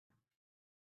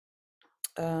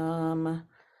Um,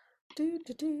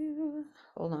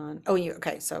 Hold on. Oh,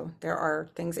 okay. So there are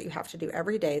things that you have to do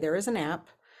every day. There is an app.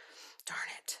 Darn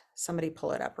it. Somebody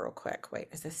pull it up real quick. Wait,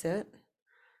 is this it?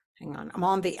 Hang on. I'm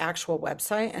on the actual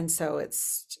website, and so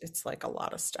it's like a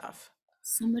lot of stuff.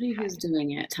 Somebody who's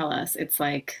doing it, tell us. It's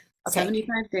like Okay.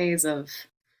 75 days of,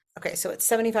 Okay. So it's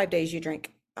 75 days. You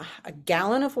drink a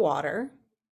gallon of water.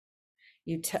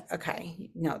 Okay.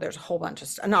 No, there's a whole bunch of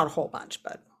stuff. Not a whole bunch,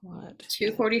 but what?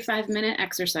 two 45-minute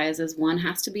exercises. One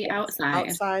has to be Yes. outside.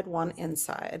 Outside, one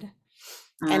inside.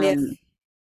 And if Um,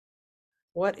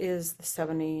 what is the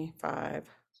 75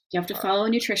 you have to part? follow a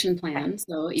nutrition Okay. plan.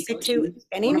 So eat, Stick go, to choose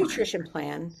any one of mine. nutrition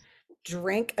plan.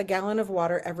 Drink a gallon of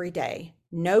water every day.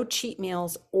 No cheat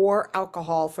meals or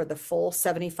alcohol for the full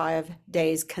 75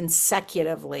 days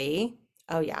consecutively.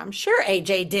 Oh, yeah, I'm sure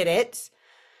AJ did it.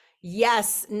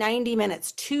 Yes, 90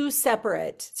 minutes, two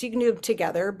separate. So you can do them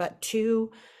together, but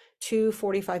two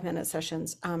 45-minute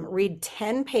sessions. Read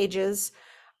 10 pages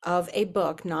of a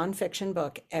book, nonfiction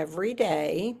book, every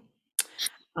day.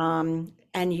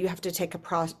 And you have to take a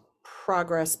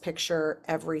progress picture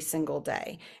every single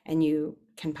day, and you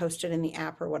can post it in the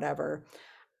app or whatever.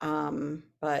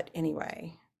 But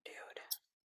anyway, dude,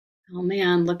 Oh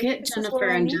man, look maybe at this is Jennifer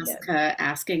where I and need it. Jessica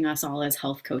asking us all as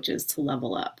health coaches to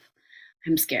level up.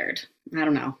 I'm scared. I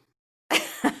don't know.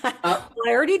 Oh, Well,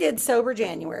 I already did sober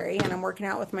January and I'm working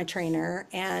out with my trainer.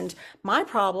 And my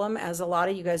problem, as a lot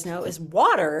of you guys know, is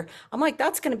water. I'm like,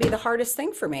 that's going to be the hardest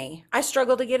thing for me. I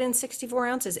struggle to get in 64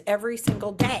 ounces every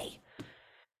single day.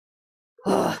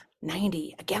 Ugh,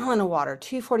 90, a gallon of water,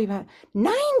 245,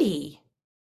 90.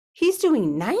 He's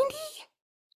doing 90?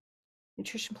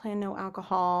 Nutrition plan, no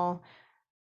alcohol.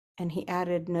 And he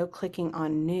added no clicking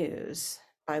on news.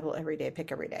 Bible every day,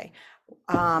 pick every day.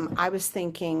 I was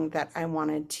thinking that I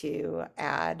wanted to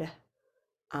add,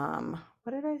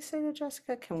 what did I say to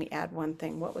Jessica? Can we add one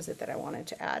thing? What was it that I wanted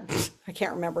to add? I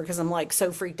can't remember because I'm like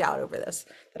so freaked out over this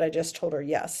that I just told her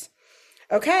yes.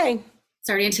 Okay.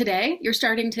 starting today? You're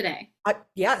starting today.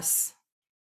 Yes.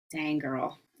 Dang,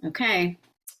 girl. Okay.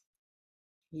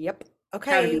 Yep.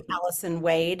 Proud of Okay, you. Allison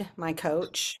Wade, my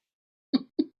coach.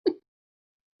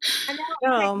 I know,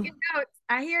 I'm Um, taking notes.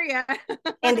 I hear you.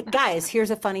 and guys,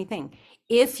 here's a funny thing.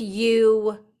 If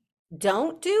you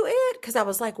don't do it, because I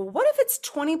was like, well, what if it's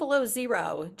 20 below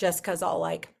zero? Jessica's all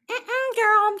like,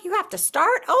 girl, you have to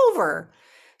start over.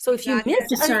 So if you Gotcha. You have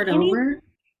miss to start any, over.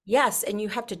 yes, and you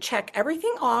have to check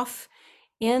everything off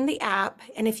in the app.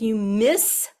 And if you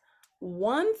miss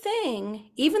one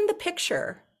thing, even the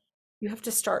picture, you have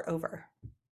to start over.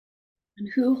 And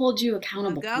who holds you Well,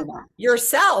 accountable go. for that?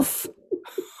 Yourself,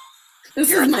 This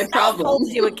is my yourself problem.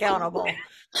 holds you accountable.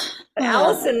 But Uh,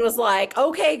 Allison was like,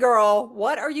 okay, girl,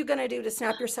 what are you going to do to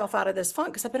snap yourself out of this funk?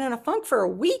 Because I've been in a funk for a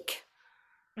week.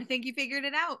 I think you figured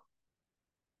it out.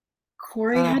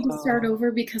 Corey had to start Oh,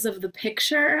 over because of the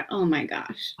picture. Oh my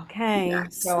gosh. You okay.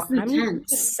 guys, So this is I'm intense.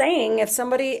 just saying if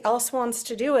somebody else wants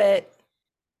to do it,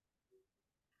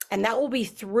 and that will be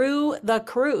through the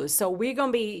cruise. So we're going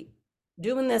to be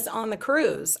doing this on the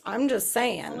cruise. I'm just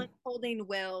saying. Holding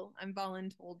Will. I'm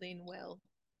voluntolding Will.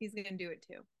 He's gonna do it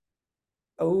too.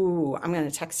 Oh, I'm going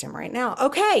to text him right now.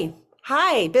 Okay.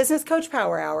 Hi, Business Coach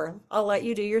Power Hour. I'll let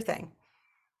you do your thing.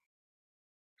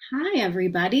 Hi,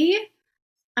 everybody.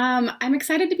 I'm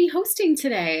excited to be hosting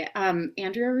today.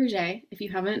 Andrea Rougé, if you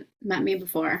haven't met me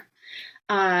before.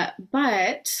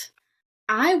 But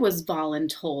I was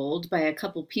voluntold by a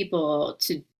couple people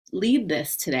to lead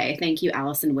this today. Thank you,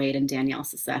 Allison Wade and Danielle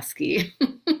Saseski.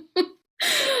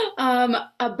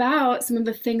 About some of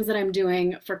the things that I'm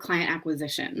doing for client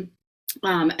acquisition.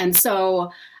 And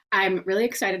so I'm really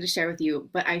excited to share with you,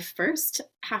 but I first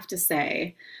have to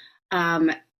say,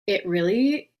 it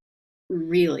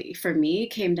really for me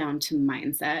came down to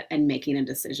mindset and making a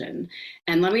decision.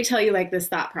 And let me tell you like this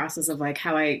thought process of like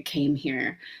how I came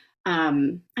here.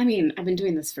 I mean, I've been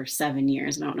doing this for 7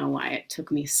 years. I don't know why it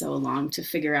took me so long to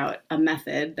figure out a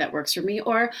method that works for me.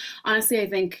 Or honestly, I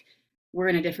think we're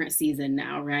in a different season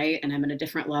now, right? And I'm in a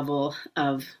different level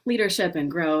of leadership and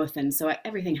growth. And so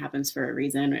everything happens for a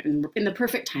reason in the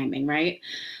perfect timing, right?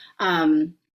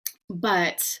 Um,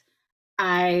 but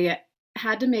I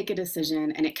had to make a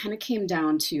decision, and it kind of came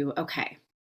down to okay,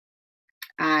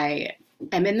 I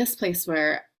am in this place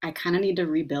where I kind of need to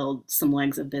rebuild some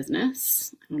legs of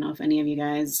business. I don't know if any of you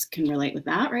guys can relate with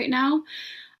that right now.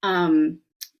 Um,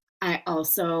 I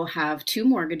also have two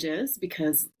mortgages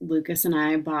because Lucas and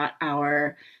I bought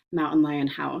our mountain lion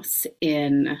house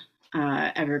in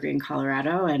Evergreen,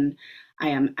 Colorado, and I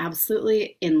am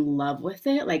absolutely in love with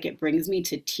it. Like it brings me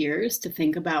to tears to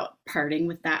think about parting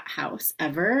with that house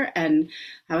ever. And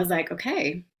I was like,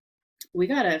 okay, we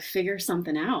got to figure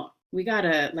something out. We got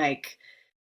to like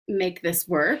make this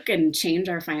work and change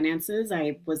our finances.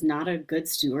 I was not a good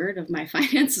steward of my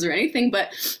finances or anything,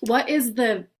 but what is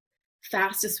the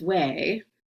fastest way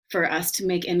for us to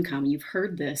make income? You've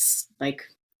heard this like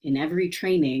in every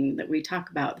training that we talk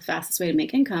about. The fastest way to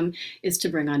make income is to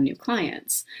bring on new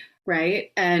clients,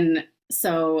 right? And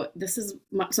so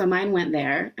so mine went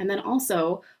there. And then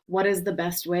also, what is the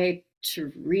best way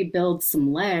to rebuild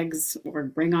some legs or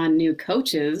bring on new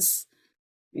coaches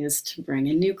is to bring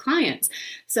in new clients.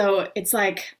 So it's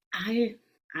like, I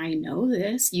know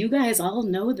this. You guys all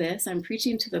know this. I'm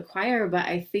preaching to the choir, but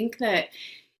I think that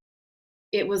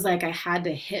it was like I had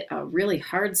to hit a really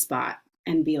hard spot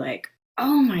and be like,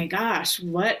 oh my gosh,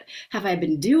 what have I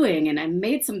been doing? And I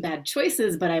made some bad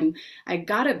choices, but I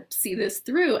gotta see this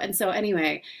through. And so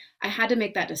anyway, I had to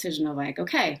make that decision of like,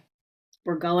 okay,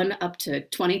 we're going up to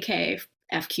 20K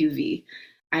FQV.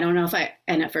 I don't know if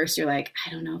and at first you're like,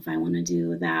 I don't know if I want to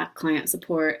do that client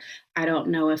support. I don't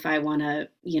know if I want to,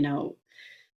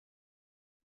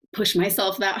 push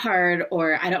myself that hard,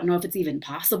 or I don't know if it's even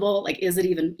possible. Like, is it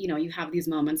even, you have these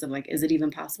moments of like, is it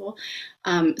even possible?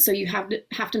 So you have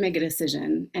to make a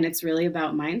decision, and it's really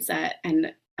about mindset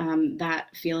and that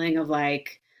feeling of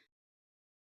like,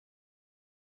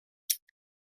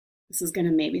 this is going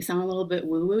to maybe sound a little bit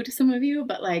woo woo to some of you,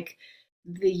 but like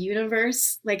the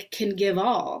universe like can give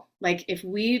all. Like if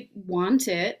we want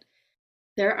it,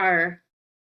 there are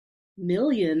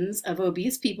millions of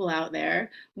obese people out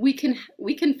there. We can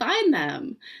find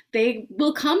them. They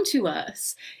will come to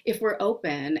us if we're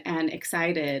open and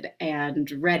excited and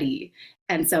ready.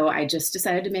 And so I just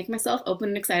decided to make myself open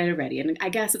and excited and ready. And I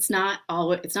guess it's not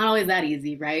always that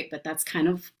easy, right? But that's kind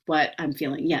of what I'm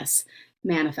feeling. Yes,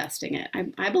 manifesting it.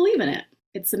 I believe in it.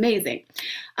 It's amazing.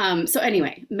 So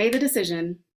anyway, made the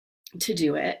decision to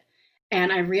do it.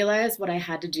 And I realized what I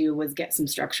had to do was get some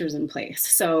structures in place.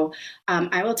 So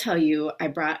I will tell you, I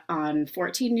brought on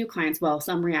 14 new clients. Well,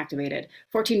 some reactivated,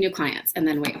 14 new clients. And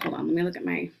then wait, hold on. Let me look at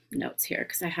my notes here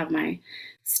because I have my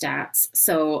stats.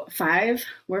 So 5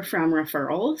 were from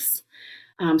referrals.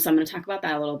 So I'm going to talk about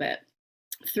that a little bit.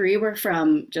 3 were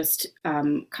from just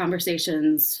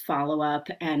conversations, follow-up,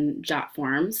 and jot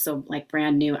forms. So like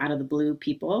brand new out of the blue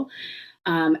people.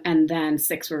 And then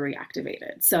 6 were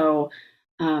reactivated. So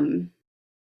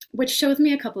which shows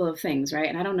me a couple of things, right?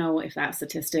 And I don't know if that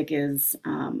statistic is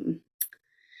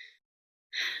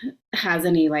has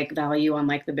any like value on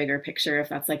like the bigger picture, if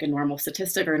that's like a normal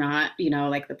statistic or not,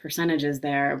 like the percentages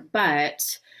there.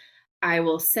 But I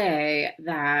will say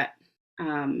that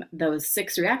those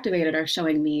 6 reactivated are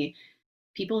showing me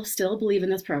people still believe in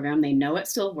this program. They know it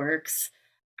still works.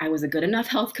 I was a good enough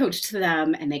health coach to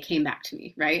them, and they came back to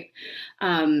me, right?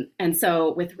 And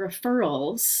so with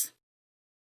referrals,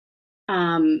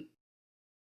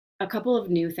 a couple of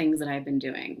new things that I've been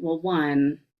doing. Well,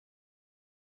 one,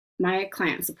 my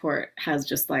client support has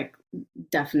just like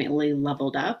definitely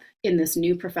leveled up in this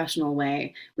new professional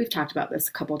way. We've talked about this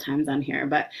a couple times on here,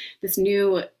 but this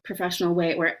new professional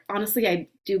way where honestly, I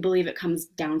do believe it comes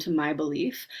down to my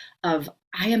belief of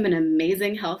I am an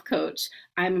amazing health coach.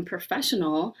 I'm a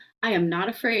professional. I am not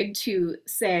afraid to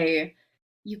say,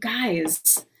 you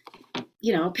guys,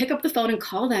 pick up the phone and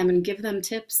call them and give them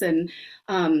tips. And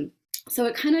so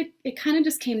it kind of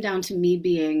just came down to me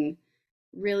being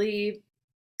really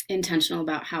intentional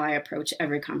about how I approach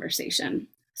every conversation.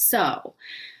 So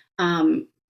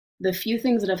the few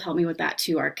things that have helped me with that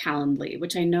too are Calendly,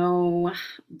 which I know,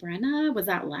 Brenna, was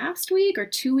that last week or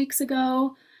 2 weeks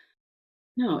ago?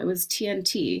 No, it was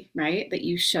TNT, right? That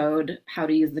you showed how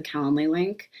to use the Calendly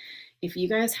link. If you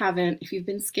guys haven't, if you've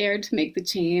been scared to make the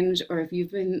change, or if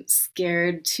you've been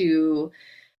scared to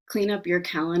clean up your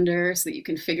calendar so that you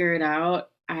can figure it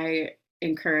out, I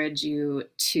encourage you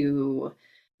to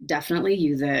definitely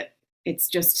use it. It's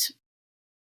just,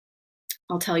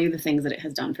 I'll tell you the things that it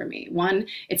has done for me. One,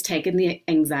 it's taken the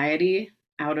anxiety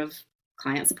out of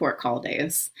client support call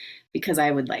days because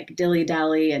I would like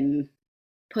dilly-dally and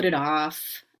put it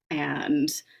off and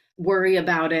worry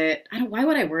about it. Why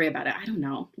would I worry about it? I don't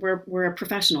know. We're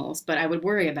professionals, but I would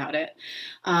worry about it.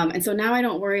 And so now I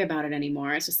don't worry about it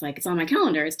anymore. It's just like, it's on my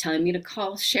calendar. It's telling me to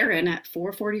call Sharon at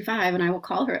 4:45, and I will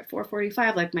call her at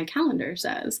 4:45 like my calendar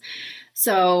says.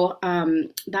 So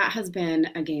that has been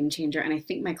a game changer. And I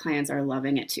think my clients are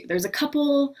loving it too. There's a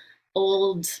couple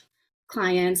old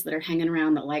clients that are hanging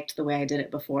around that liked the way I did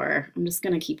it before. I'm just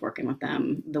going to keep working with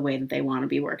them the way that they want to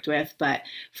be worked with. But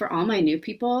for all my new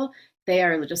people, they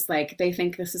are just like, they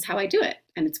think this is how I do it,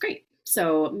 and it's great.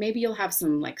 So maybe you'll have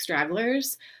some like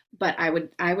stragglers, but I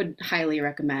would highly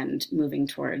recommend moving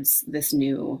towards this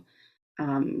new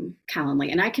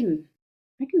Calendly. And I can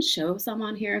I can show some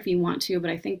on here if you want to,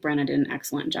 but I think Brenna did an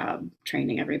excellent job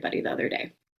training everybody the other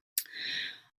day.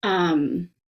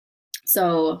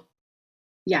 So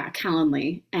yeah,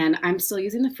 Calendly, and I'm still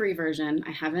using the free version.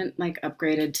 I haven't like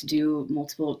upgraded to do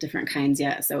multiple different kinds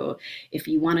yet. So if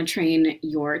you want to train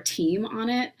your team on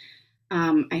it,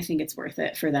 I think it's worth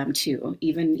it for them too,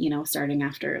 even, starting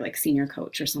after like senior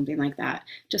coach or something like that,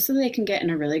 just so they can get in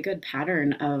a really good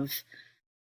pattern of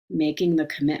making the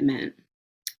commitment.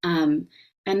 And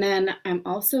then I'm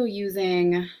also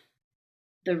using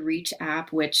the Reach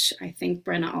app, which I think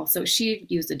Brenna also, she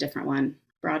used a different one,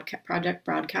 Project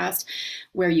Broadcast,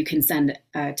 where you can send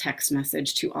a text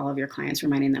message to all of your clients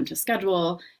reminding them to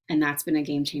schedule. And that's been a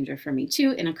game changer for me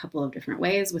too, in a couple of different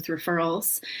ways with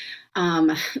referrals.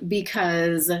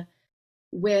 Because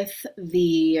with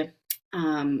the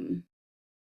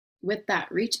with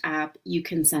that Reach app, you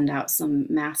can send out some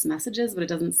mass messages, but it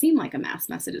doesn't seem like a mass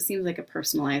message. It seems like a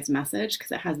personalized message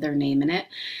because it has their name in it.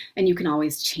 And you can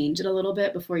always change it a little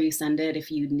bit before you send it if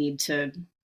you need to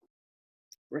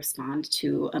respond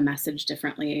to a message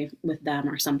differently with them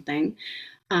or something.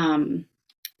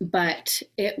 But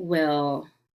it will,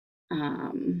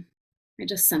 I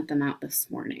just sent them out this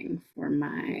morning for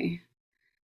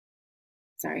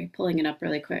sorry, pulling it up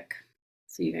really quick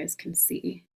so you guys can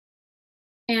see.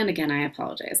 And again, I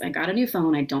apologize. I got a new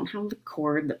phone. I don't have the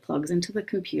cord that plugs into the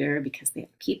computer because they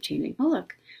keep changing. Oh,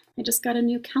 look, I just got a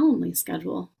new Calendly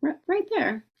schedule right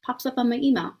there. Pops up on my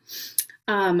email.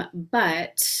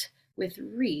 But with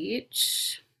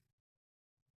Reach,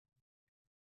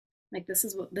 like this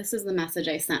is the message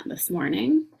I sent this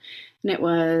morning. And it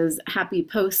was happy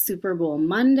post Super Bowl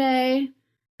Monday.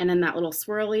 And then that little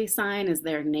swirly sign is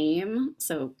their name.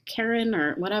 So Karen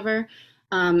or whatever.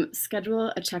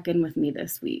 Schedule a check-in with me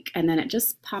this week. And then it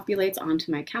just populates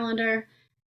onto my calendar,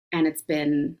 and it's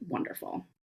been wonderful.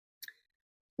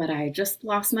 But I just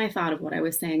lost my thought of what I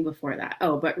was saying before that.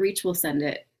 Oh, but Reach will send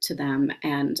it to them.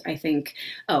 And I think,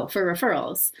 for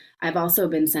referrals, I've also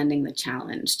been sending the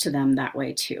challenge to them that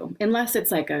way too. Unless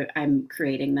it's like I'm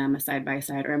creating them a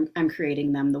side-by-side, or I'm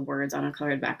creating them the words on a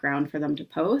colored background for them to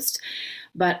post.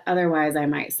 But otherwise, I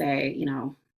might say, I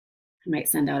might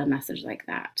send out a message like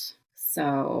that.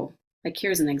 So like,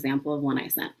 here's an example of one I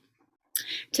sent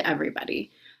to everybody.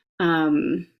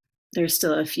 There's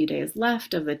still a few days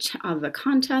left of the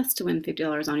contest to win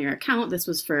 $50 on your account. This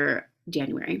was for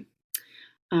January.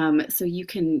 So you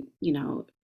can,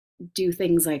 do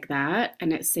things like that,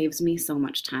 and it saves me so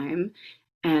much time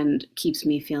and keeps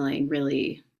me feeling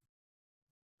really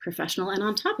professional and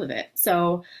on top of it.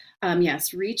 So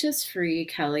yes, Reach is free,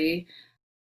 Kelly.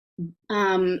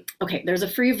 Okay, there's a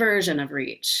free version of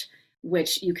Reach,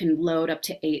 which you can load up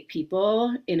to 8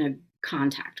 people in a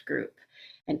contact group.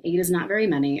 And 8 is not very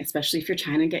many, especially if you're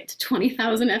trying to get to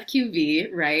 20,000 FQV,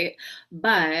 right?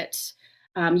 But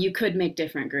you could make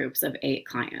different groups of 8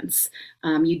 clients.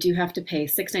 You do have to pay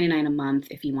 $6.99 a month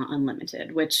if you want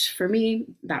unlimited, which for me,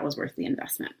 that was worth the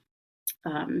investment.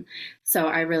 So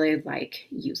I really like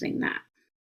using that.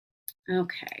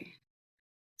 Okay.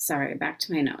 Sorry, back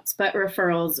to my notes. But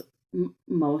referrals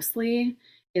mostly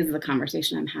is the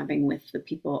conversation I'm having with the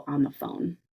people on the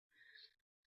phone.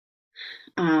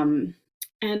 And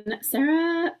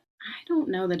Sarah, I don't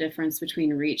know the difference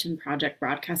between Reach and Project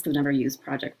Broadcast. I've never used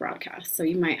Project Broadcast. So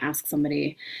you might ask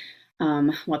somebody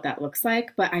what that looks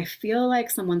like. But I feel like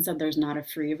someone said there's not a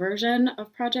free version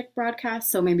of Project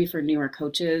Broadcast. So maybe for newer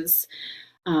coaches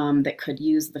that could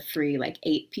use the free, like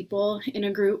 8 people in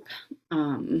a group,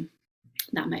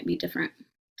 that might be different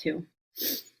too.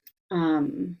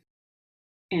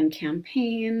 And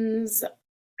campaigns,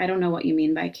 I don't know what you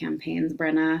mean by campaigns,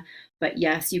 Brenna, but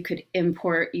yes, you could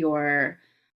import your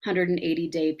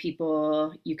 180-day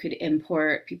people. You could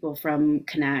import people from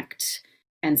Connect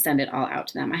and send it all out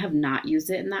to them. I have not used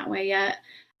it in that way yet.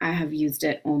 I have used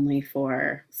it only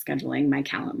for scheduling my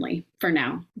Calendly for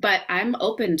now, but I'm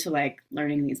open to like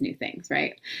learning these new things,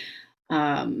 right?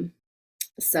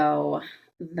 So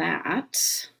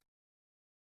that,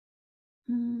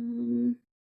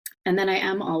 and then I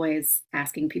am always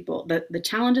asking people, the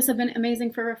challenges have been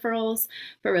amazing for referrals,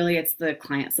 but really it's the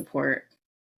client support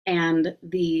and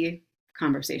the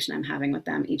conversation I'm having with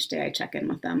them each day. I check in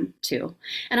with them too.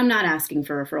 And I'm not asking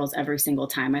for referrals every single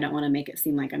time. I don't want to make it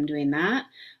seem like I'm doing that,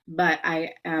 but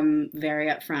I am very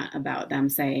upfront about them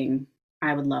saying,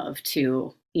 I would love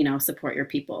to, support your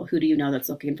people. Who do you know that's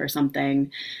looking for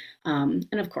something? And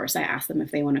of course I ask them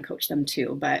if they want to coach them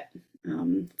too, but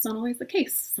it's not always the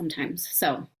case sometimes.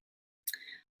 So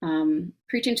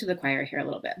preaching to the choir here a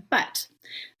little bit, but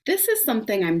this is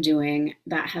something I'm doing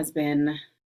that has been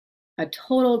a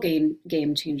total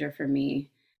game changer for me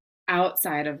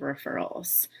outside of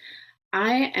referrals.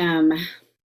 I am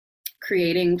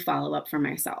creating follow up for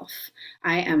myself.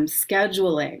 I am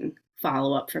scheduling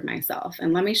follow up for myself.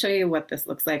 And let me show you what this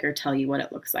looks like or tell you what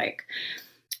it looks like.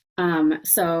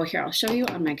 So here, I'll show you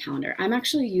on my calendar. I'm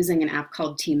actually using an app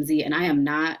called Teamsy, and I am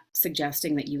not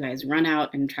suggesting that you guys run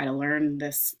out and try to learn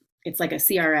this. It's like a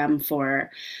CRM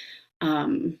for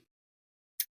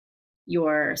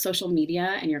your social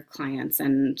media and your clients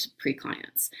and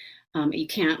pre-clients. You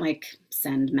can't like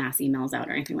send mass emails out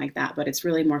or anything like that, but it's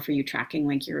really more for you tracking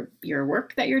like your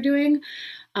work that you're doing.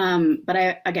 But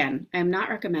I'm not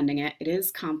recommending it. It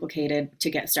is complicated to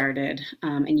get started,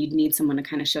 and you'd need someone to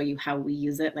kind of show you how we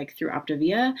use it, like through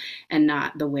Optavia, and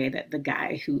not the way that the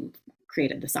guy who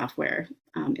created the software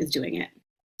is doing it.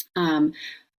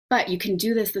 But you can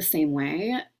do this the same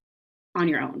way on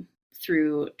your own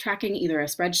through tracking either a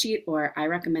spreadsheet, or I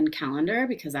recommend Calendar,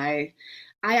 because I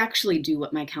actually do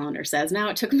what my calendar says now.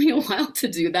 It took me a while to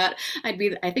do that. I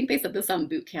think they said this on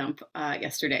boot camp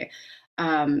yesterday,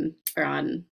 or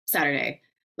on Saturday.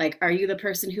 Like, are you the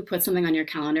person who puts something on your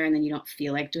calendar and then you don't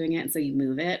feel like doing it, and so you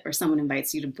move it, or someone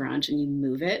invites you to brunch and you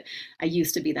move it? I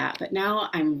used to be that, but now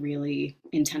I'm really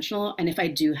intentional. And if I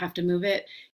do have to move it,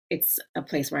 it's a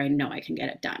place where I know I can get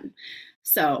it done.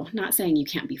 So, not saying you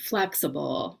can't be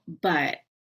flexible, but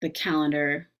the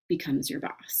calendar becomes your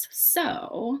boss.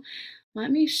 So,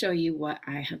 let me show you what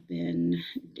I have been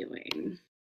doing.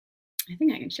 I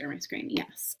think I can share my screen.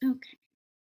 Yes. Okay.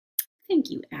 Thank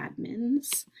you,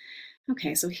 admins.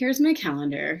 Okay, so here's my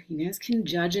calendar. You guys can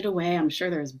judge it away. I'm sure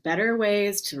there's better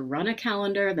ways to run a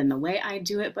calendar than the way I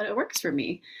do it, but it works for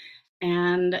me.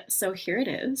 And so here it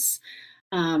is.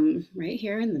 Right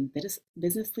here in the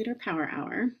Business Leader Power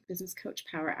Hour, Business Coach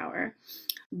Power Hour.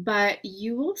 But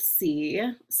you will see,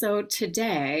 so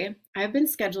today I've been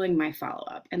scheduling my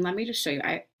follow-up, and let me just show you.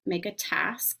 I make a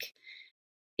task,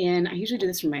 and I usually do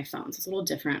this from my phone, so it's a little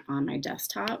different on my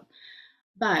desktop.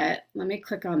 But let me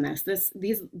click on this.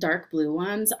 These dark blue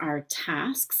ones are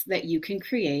tasks that you can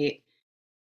create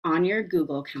on your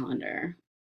Google Calendar.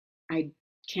 I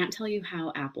can't tell you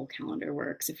how Apple Calendar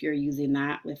works if you're using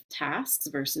that with tasks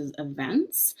versus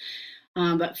events.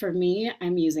 But for me,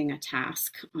 I'm using a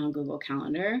task on Google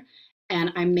Calendar,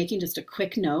 and I'm making just a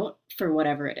quick note for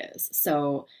whatever it is.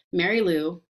 So Mary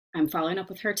Lou, I'm following up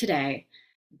with her today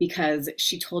because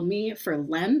she told me for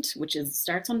Lent, which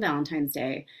starts on Valentine's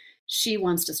Day, she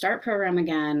wants to start program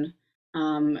again,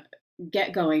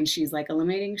 get going. She's like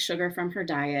eliminating sugar from her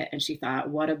diet, and she thought,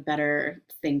 what a better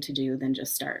thing to do than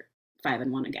just start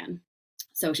 5-in-1 again.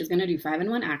 So she's going to do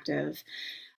 5-in-1 active,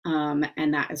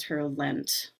 and that is her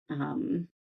Lent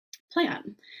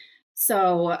plan.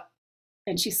 So,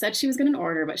 and she said she was going to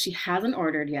order, but she hasn't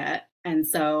ordered yet. And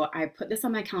so I put this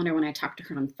on my calendar when I talked to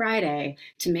her on Friday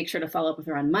to make sure to follow up with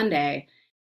her on Monday.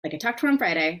 Like, I talked to her on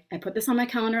Friday, I put this on my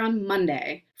calendar on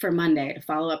Monday to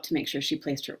follow up to make sure she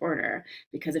placed her order,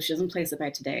 because if she doesn't place it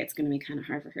by today, it's going to be kind of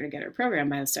hard for her to get her program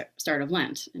by the start of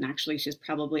Lent. And actually, she's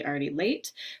probably already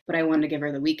late, but I wanted to give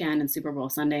her the weekend and Super Bowl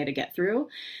Sunday to get through.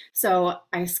 So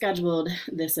I scheduled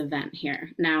this event here.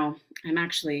 Now, I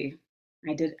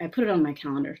put it on my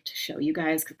calendar to show you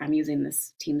guys because I'm using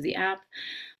this Teamsy app,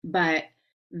 but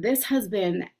this has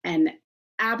been an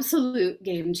absolute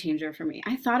game changer for me.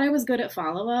 I thought I was good at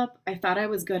follow up. I thought I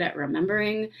was good at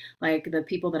remembering like the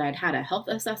people that I'd had a health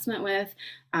assessment with,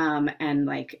 and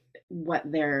like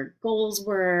what their goals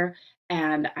were.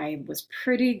 And I was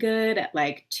pretty good at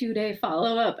like 2-day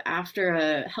follow up after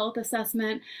a health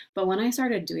assessment. But when I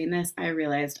started doing this, I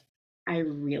realized I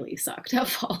really sucked at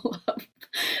follow up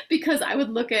because I would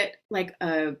look at like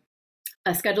a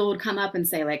schedule would come up and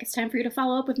say like, it's time for you to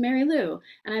follow up with Mary Lou.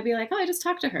 And I'd be like, oh, I just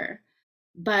talked to her.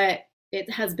 But it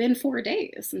has been 4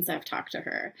 days since I've talked to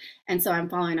her. And so I'm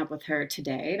following up with her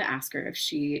today to ask her if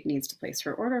she needs to place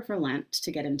her order for Lent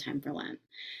to get in time for Lent.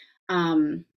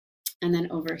 And then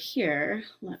over here,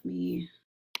 I'm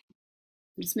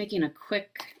just making a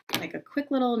quick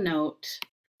little note.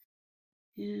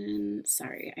 And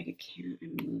sorry,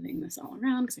 I'm moving this all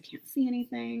around because I can't see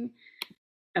anything.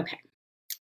 Okay.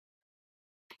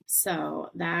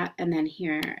 So that, and then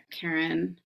here,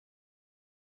 Karen,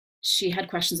 she had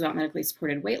questions about medically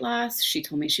supported weight loss. She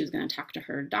told me she was going to talk to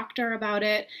her doctor about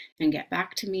it and get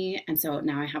back to me. And so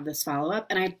now I have this follow up,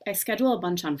 and I schedule a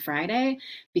bunch on Friday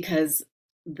because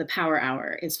the power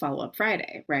hour is follow up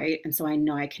Friday, right? And so I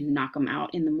know I can knock them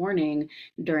out in the morning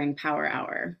during power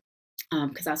hour,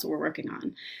 because that's what we're working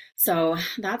on. So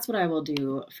that's what I will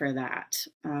do for that.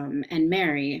 And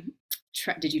Mary,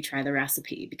 did you try the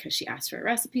recipe? Because she asked for a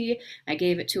recipe. I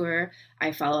gave it to her.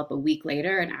 I follow up a week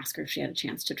later and ask her if she had a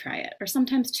chance to try it, or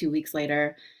sometimes 2 weeks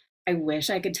later. I wish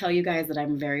I could tell you guys that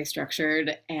I'm very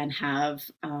structured and have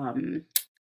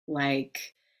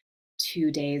like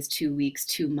 2 days, 2 weeks,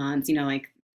 2 months, like,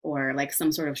 or like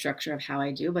some sort of structure of how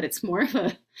I do, but it's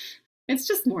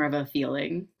just more of a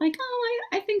feeling like, oh,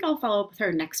 I think I'll follow up with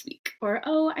her next week. Or,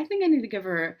 oh, I think I need to give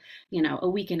her, a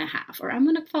week and a half. Or I'm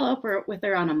going to follow up with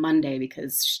her on a Monday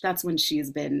because that's when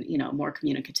she's been, more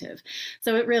communicative.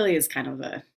 So it really is kind of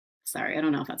sorry, I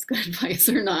don't know if that's good advice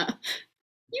or not.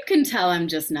 You can tell I'm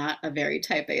just not a very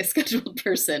type A scheduled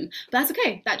person. But that's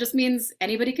okay. That just means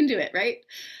anybody can do it, right?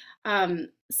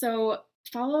 So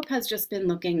follow up has just been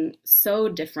looking so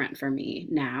different for me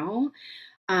now.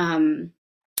 Um,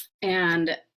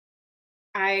 and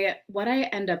what I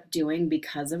end up doing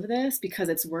because of this, because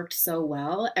it's worked so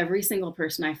well, every single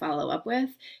person I follow up with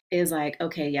is like,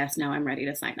 okay, yes, now I'm ready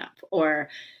to sign up. Or,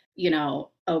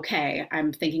 okay,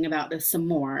 I'm thinking about this some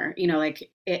more.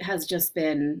 Like it has just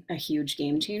been a huge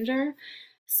game changer.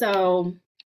 So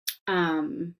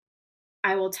um,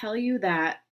 I will tell you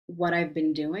that what I've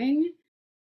been doing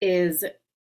is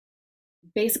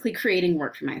basically creating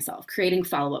work for myself, creating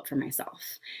follow up for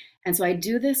myself. And so I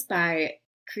do this by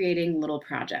creating little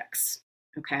projects.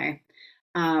 Okay.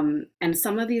 And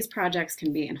some of these projects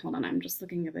can be, and hold on, I'm just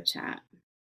looking at the chat.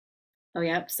 Oh,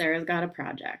 yep, Sarah's got a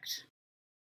project.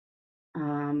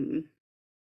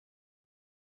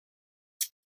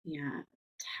 Yeah,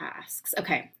 tasks.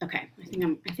 Okay. I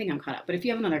think I'm caught up. But if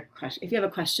you have another question, if you have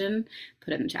a question,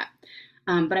 put it in the chat.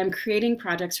 But I'm creating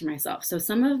projects for myself. So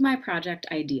some of my project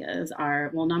ideas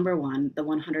are, well, number one, the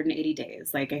 180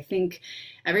 days. Like I think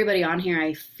everybody on here,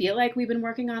 I feel like we've been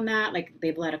working on that. Like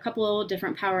they've led a couple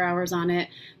different power hours on it.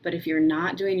 But if you're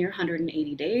not doing your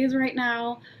 180 days right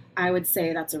now, I would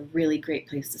say that's a really great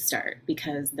place to start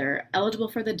because they're eligible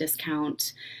for the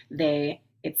discount.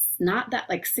 It's not that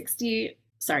like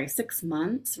 6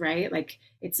 months, right? Like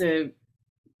it's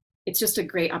just a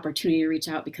great opportunity to reach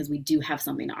out because we do have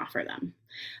something to offer them.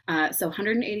 So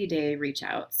 180-day reach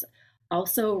outs.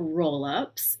 Also roll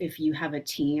ups. If you have a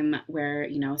team where,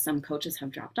 some coaches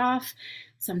have dropped off,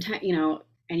 sometimes,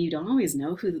 and you don't always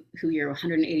know who your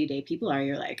 180-day people are.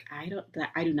 You're like, I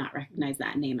do not recognize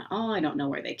that name at all. I don't know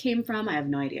where they came from. I have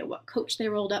no idea what coach they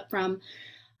rolled up from.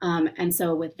 And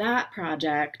so with that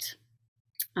project,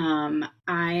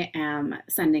 I am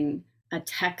sending a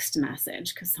text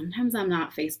message because sometimes I'm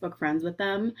not Facebook friends with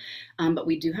them, but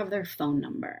we do have their phone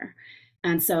number.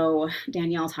 And so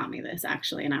Danielle taught me this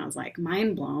actually, and I was like,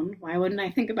 mind blown. Why wouldn't I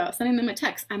think about sending them a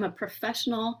text? I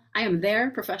am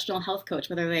their professional health coach,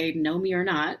 whether they know me or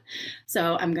not.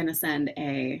 So I'm going to send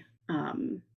a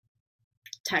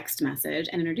text message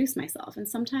and introduce myself. And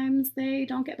sometimes they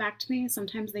don't get back to me.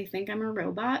 Sometimes they think I'm a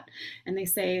robot and they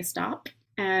say, stop.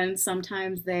 And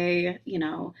sometimes they,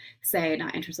 say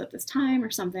not interested at this time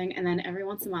or something. And then every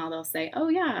once in a while they'll say, oh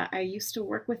yeah, I used to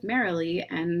work with Marilee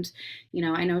and,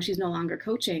 I know she's no longer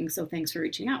coaching. So thanks for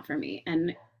reaching out for me.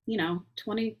 And,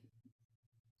 20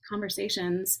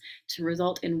 conversations to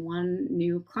result in one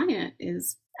new client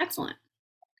is excellent,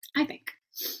 I think.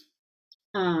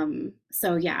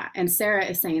 So yeah, and Sarah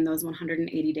is saying those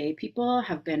 180-day people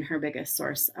have been her biggest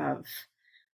source of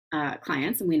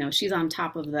clients, and we know she's on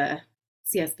top of the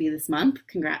CSB this month.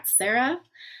 Congrats, Sarah.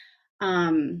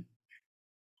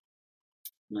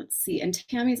 Let's see, and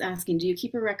Tammy's asking, do you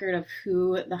keep a record of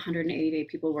who the 180-day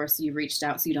people were so you reached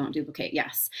out so you don't duplicate?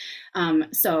 Yes.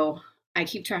 So I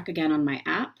keep track again on my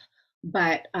app.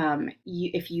 But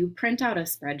if you print out a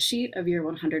spreadsheet of your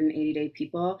 180-day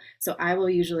people, so I will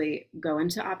usually go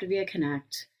into Optavia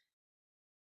Connect,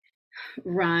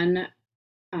 run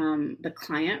the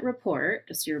client report,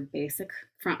 just your basic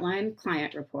frontline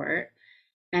client report,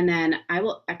 and then I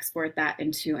will export that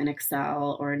into an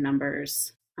Excel or a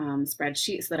numbers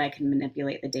spreadsheet so that I can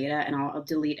manipulate the data, and I'll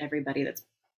delete everybody that's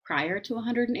prior to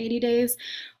 180 days,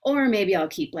 or maybe I'll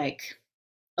keep like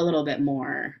a little bit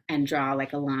more and draw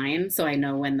like a line so I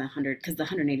know when because the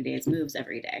 180 days moves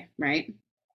every day, right?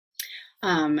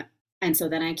 And so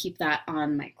then I keep that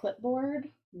on my clipboard,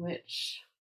 which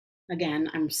again,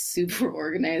 I'm super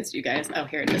organized, you guys. Oh,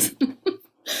 here it is.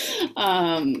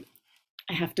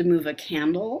 I have to move a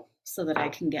candle so that I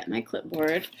can get my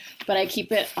clipboard, but I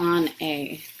keep it on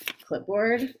a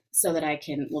clipboard so that I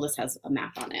can, well, this has a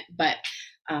map on it, but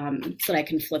so that I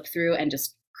can flip through and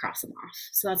just cross them off.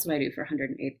 So that's what I do for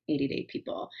 180-day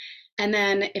people. And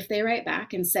then if they write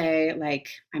back and say like,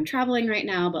 I'm traveling right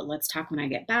now, but let's talk when I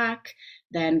get back,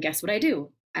 then guess what I do?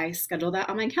 I schedule that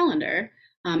on my calendar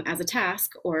as a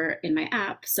task or in my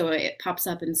app. So it pops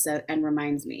up and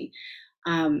reminds me.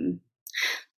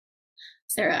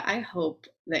 Sarah, I hope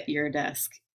that your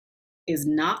desk is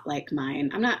not like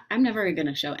mine. I'm never going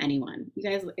to show anyone. You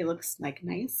guys, it looks like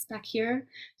nice back here.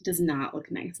 It does not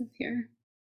look nice up here.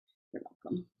 You're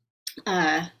welcome.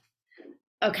 Uh,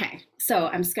 okay, so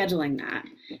I'm scheduling that.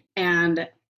 And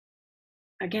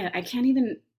again, I can't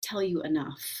even tell you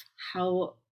enough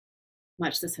how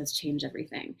much this has changed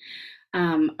everything.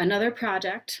 Another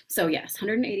project, so yes,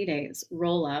 180 days,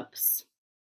 roll ups.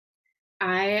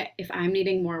 If I'm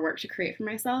needing more work to create for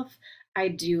myself, I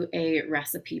do a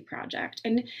recipe project.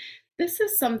 And this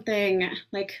is something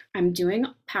like I'm doing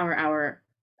power hour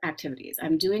activities.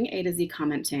 I'm doing A to Z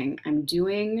commenting. I'm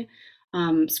doing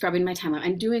scrubbing my timeline.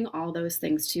 I'm doing all those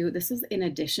things too. This is in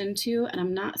addition to, and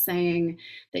I'm not saying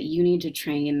that you need to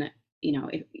train,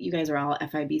 if you guys are all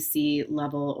FIBC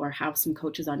level or have some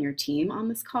coaches on your team on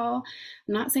this call.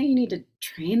 I'm not saying you need to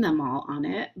train them all on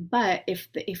it, but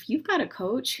if you've got a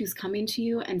coach who's coming to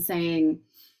you and saying,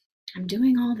 I'm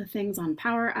doing all the things on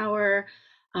Power Hour,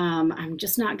 I'm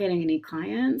just not getting any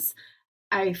clients,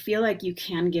 I feel like you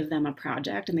can give them a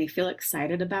project and they feel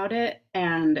excited about it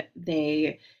and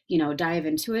they, dive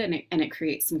into it and it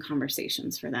creates some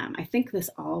conversations for them. I think this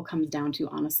all comes down to,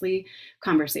 honestly,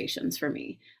 conversations for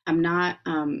me.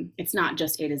 It's not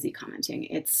just A to Z commenting,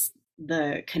 it's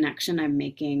the connection I'm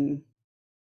making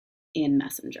in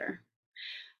Messenger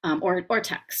or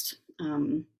text.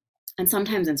 And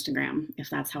sometimes Instagram, if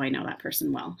that's how I know that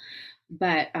person well,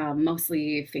 but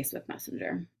mostly Facebook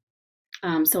Messenger.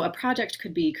 So a project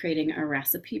could be creating a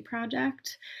recipe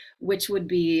project, which would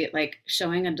be like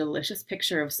showing a delicious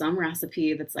picture of some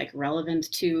recipe that's like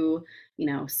relevant to,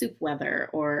 soup weather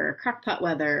or crockpot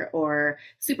weather or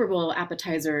Super Bowl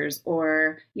appetizers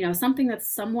or, something that's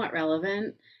somewhat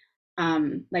relevant.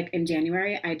 Like in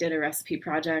January, I did a recipe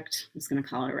project. I'm just going to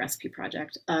call it a recipe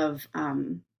project of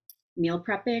meal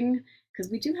prepping, because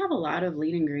we do have a lot of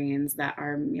lean ingredients that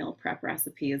are meal prep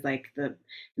recipes, like the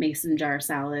mason jar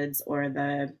salads or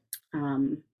the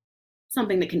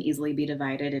something that can easily be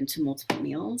divided into multiple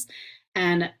meals.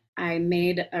 And I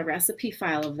made a recipe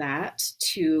file of that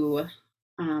to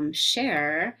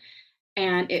share,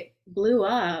 and it blew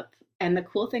up. And the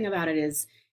cool thing about it is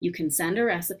you can send a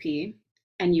recipe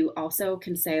and you also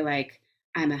can say, like,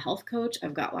 I'm a health coach.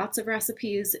 I've got lots of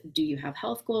recipes. Do you have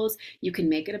health goals? You can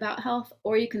make it about health,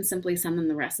 or you can simply send them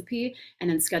the recipe and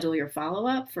then schedule your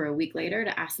follow-up for a week later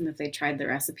to ask them if they tried the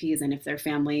recipes and if their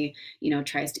family,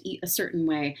 tries to eat a certain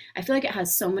way. I feel like it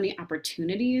has so many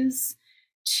opportunities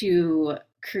to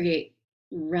create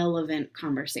relevant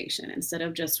conversation instead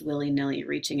of just willy-nilly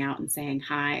reaching out and saying,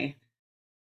 hi,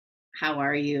 how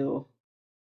are you?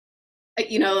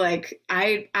 Like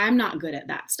I'm not good at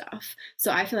that stuff.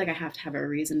 So I feel like I have to have a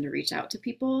reason to reach out to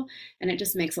people, and it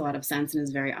just makes a lot of sense and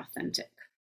is very authentic.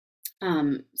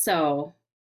 So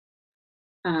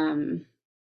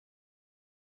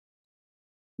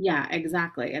yeah,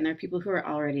 exactly. And there are people who are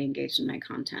already engaged in my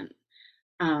content.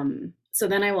 So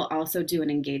then I will also do an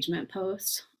engagement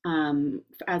post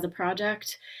as a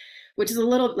project, which is a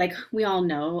little, like, we all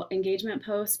know engagement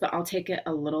posts, but I'll take it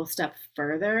a little step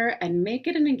further and make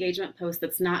it an engagement post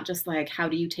that's not just like, how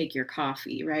do you take your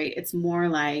coffee, right? It's more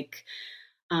like,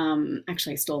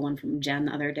 actually I stole one from Jen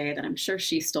the other day that I'm sure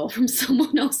she stole from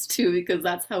someone else too, because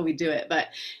that's how we do it. But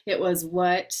it was,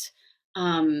 what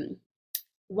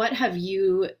have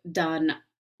you done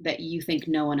that you think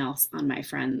no one else on my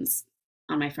friends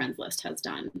list has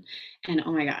done? And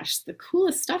oh my gosh, the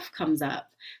coolest stuff comes up.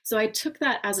 So I took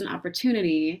that as an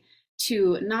opportunity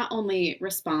to not only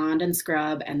respond and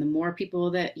scrub, and the more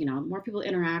people that, more people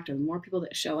interact or the more people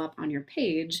that show up on your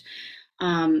page,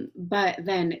 but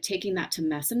then taking that to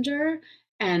Messenger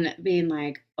and being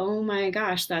like, oh my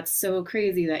gosh, that's so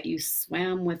crazy that you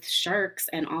swam with sharks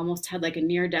and almost had like a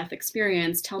near-death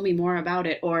experience. Tell me more about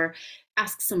it. Or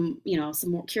ask some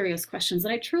more curious questions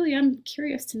that I truly am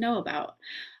curious to know about.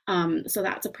 So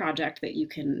that's a project that you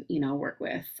can, work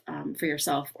with for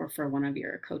yourself or for one of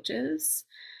your coaches.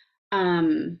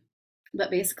 But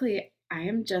basically, I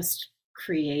am just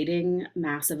creating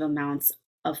massive amounts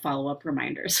of follow-up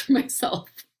reminders for myself.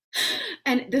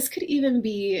 And this could even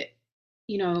be,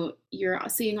 you're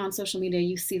seeing on social media,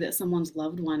 you see that someone's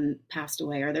loved one passed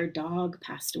away or their dog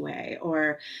passed away,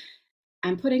 or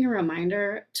I'm putting a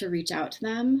reminder to reach out to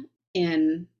them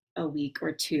in a week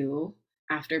or two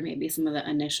after maybe some of the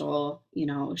initial,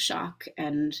 shock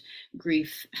and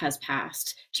grief has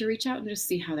passed, to reach out and just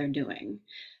see how they're doing.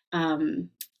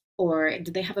 Or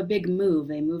did they have a big move?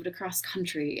 They moved across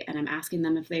country and I'm asking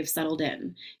them if they've settled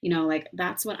in. Like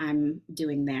that's what I'm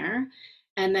doing there.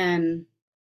 And then,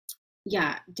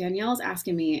 yeah, Danielle's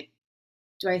asking me,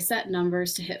 do I set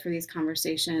numbers to hit for these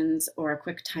conversations or a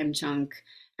quick time chunk?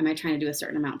 Am I trying to do a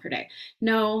certain amount per day?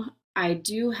 No, I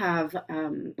do have,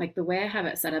 like the way I have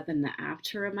it set up in the app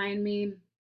to remind me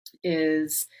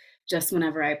is just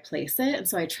whenever I place it. And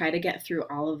so I try to get through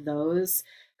all of those.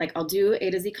 Like I'll do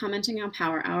A to Z commenting on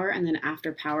Power Hour, and then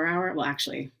after Power Hour, well,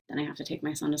 actually, then I have to take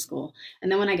my son to school.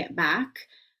 And then when I get back,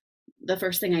 the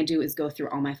first thing I do is go through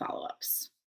all my follow ups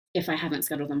if I haven't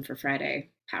scheduled them for Friday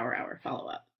Power Hour follow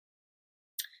up.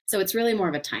 So it's really more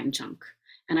of a time chunk.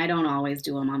 And I don't always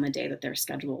do them on the day that they're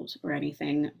scheduled or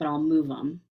anything, but I'll move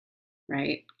them,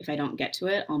 right? If I don't get to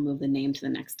it, I'll move the name to the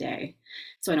next day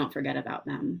so I don't forget about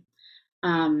them.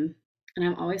 And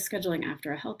I'm always scheduling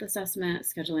after a health assessment,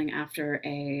 scheduling after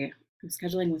I'm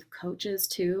scheduling with coaches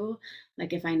too.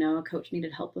 Like if I know a coach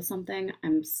needed help with something,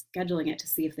 I'm scheduling it to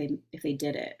see if they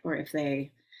did it or if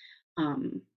they,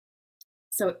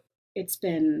 so it's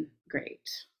been great.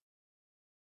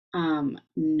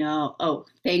 No. Oh,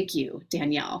 thank you,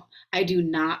 Danielle. I do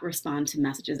not respond to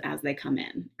messages as they come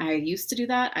in. I used to do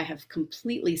that. I have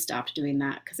completely stopped doing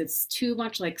that because it's too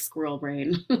much like squirrel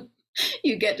brain.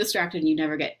 You get distracted and you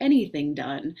never get anything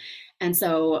done. And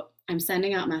so I'm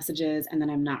sending out messages and then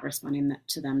I'm not responding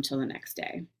to them till the next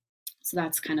day. So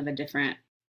that's kind of a different,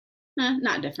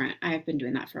 not different. I've been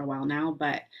doing that for a while now,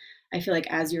 but I feel like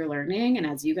as you're learning and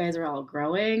as you guys are all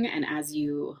growing and as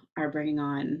you are bringing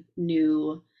on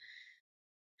new,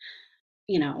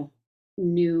 you know,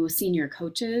 new senior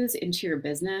coaches into your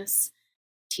business,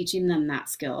 teaching them that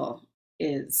skill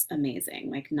is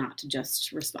amazing. Like not to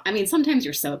just respond. I mean, sometimes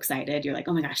you're so excited. You're like,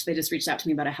 oh my gosh, they just reached out to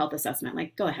me about a health assessment.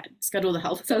 Like, go ahead, schedule the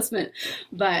health assessment.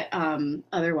 But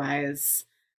otherwise,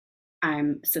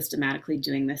 I'm systematically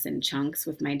doing this in chunks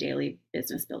with my daily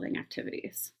business building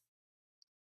activities.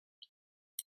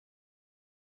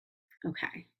 Okay.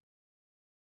 I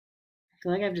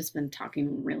feel like I've just been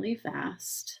talking really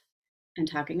fast and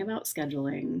talking about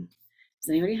scheduling. Does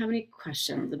anybody have any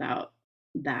questions about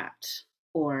that?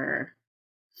 Or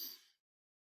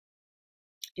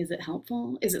is it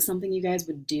helpful? Is it something you guys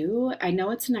would do? I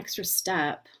know it's an extra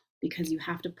step because you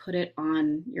have to put it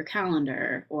on your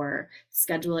calendar or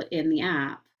schedule it in the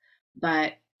app,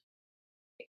 but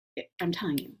I'm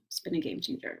telling you, it's been a game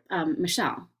changer.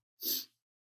 Michelle.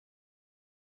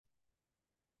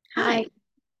 Hi.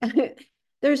 Hi.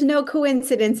 There's no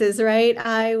coincidences, right?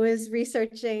 I was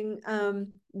researching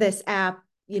this app,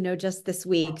 just this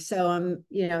week. So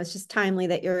it's just timely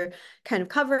that you're kind of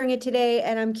covering it today.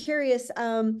 And I'm curious,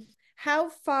 how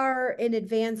far in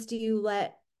advance do you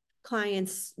let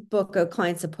clients book a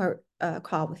client support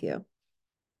call with you?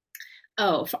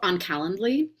 Oh, on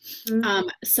Calendly. Mhm.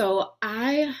 So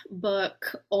I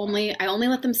only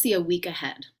let them see a week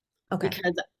ahead Okay.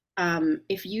 because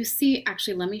if you see,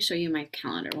 actually, let me show you my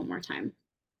calendar one more time.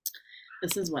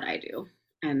 This is what I do.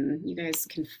 And you guys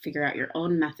can figure out your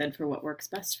own method for what works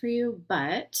best for you.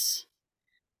 But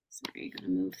sorry,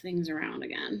 gotta move things around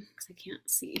again because I can't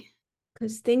see.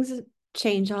 Because things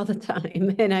change all the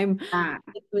time. And Ah,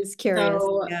 I was curious.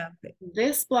 so Yeah.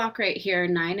 this block right here,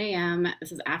 9 a.m.,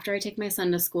 this is after I take my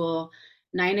son to school.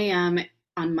 9 a.m.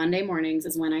 on Monday mornings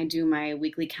is when I do my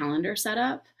weekly calendar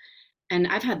setup. And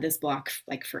I've had this block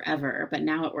like forever, but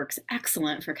now it works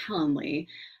excellent for Calendly.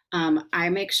 I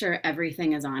make sure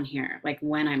everything is on here, like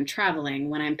when I'm traveling,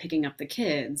 when I'm picking up the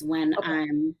kids, when Okay.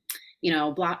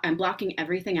 I'm blocking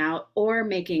everything out or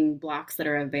making blocks that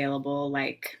are available.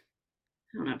 Like,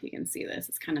 I don't know if you can see this,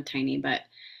 it's kind of tiny, but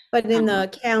But in um,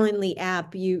 the Calendly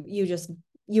app, you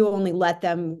only let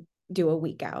them do a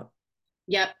week out.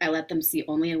 yep, I let them see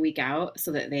only a week out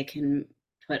so that they can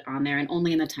put on there and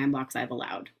only in the time blocks I've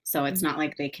allowed. So it's not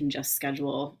like they can just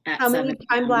schedule at How many 7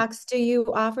 time a.m. blocks do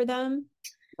you offer them?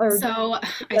 Or So I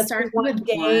just started with one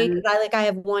day? one. Because I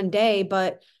have one day,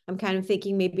 but I'm kind of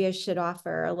thinking maybe I should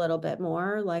offer a little bit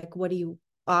more. Like, what do you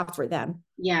offer them?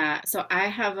 Yeah, so I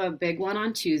have a big one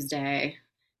on Tuesday, and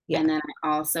Yeah. then I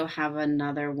also have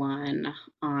another one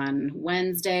on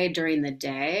Wednesday during the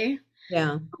day.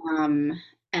 Yeah. Um,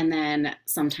 and then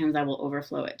sometimes I will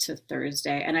overflow it to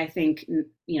Thursday. And I think,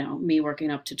 me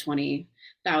working up to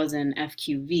 20,000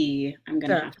 FQV, I'm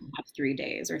going to Sure. have 3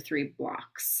 days or 3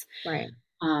 blocks, Right.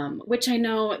 which I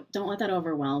know, don't let that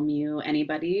overwhelm you,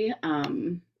 anybody.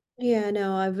 Yeah,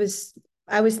 no, I was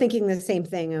thinking the same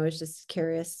thing. I was just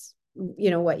curious,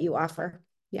 what you offer.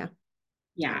 Yeah.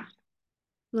 Yeah. Yeah.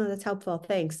 No, that's helpful.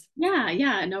 Thanks. Yeah,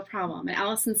 yeah, no problem. And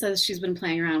Allison says she's been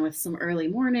playing around with some early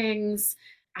mornings.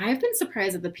 I've been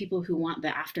surprised at the people who want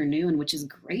the afternoon, which is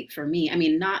great for me. I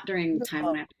mean, not during the time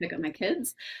when I have to pick up my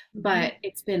kids, Mhm. but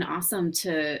it's been awesome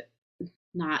to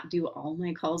not do all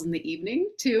my calls in the evening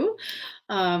too,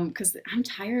 because I'm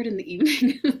tired in the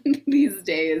evening these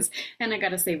days, and I got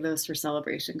to save those for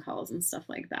celebration calls and stuff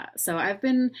like that. So I've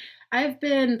been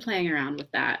playing around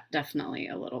with that definitely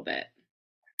a little bit.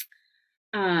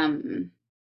 Um,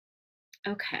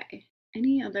 okay.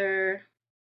 Any other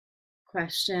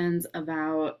questions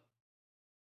about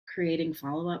creating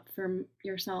follow-up for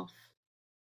yourself?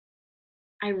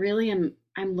 I really am.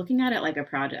 I'm looking at it like a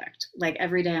project. Like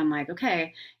every day I'm like,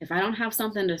 okay, if I don't have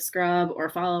something to scrub or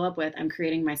follow up with, I'm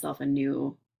creating myself a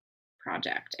new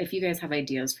project. If you guys have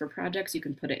ideas for projects, you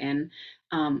can put it in.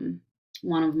 Um,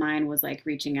 one of mine was like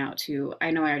reaching out to,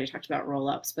 I know I already talked about roll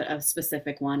ups, but a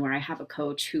specific one where I have a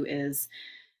coach who is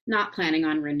not planning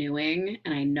on renewing,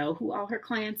 and I know who all her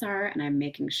clients are, and I'm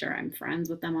making sure I'm friends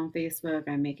with them on Facebook.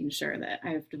 I'm making sure that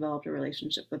I've developed a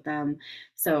relationship with them.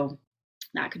 So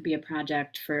that could be a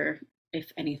project for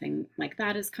if anything like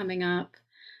that is coming up.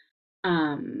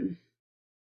 Um,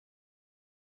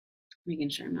 Making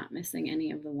sure I'm not missing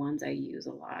any of the ones I use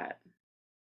a lot.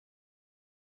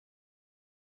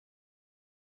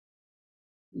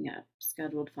 Yeah,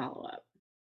 scheduled follow up.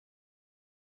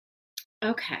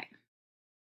 Okay.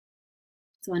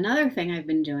 So another thing I've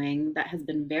been doing that has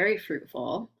been very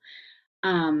fruitful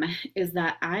um, is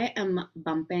that I am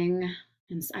bumping,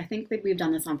 and I think that we've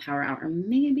done this on Power Hour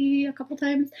maybe a couple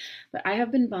times, but I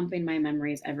have been bumping my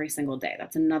memories every single day.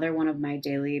 That's another one of my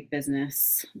daily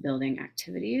business building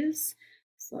activities.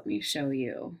 So let me show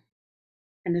you.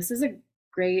 And this is a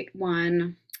great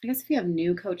one. I guess if you have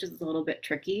new coaches, it's a little bit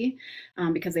tricky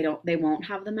because they won't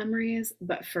have the memories.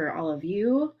 But for all of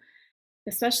you,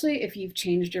 especially if you've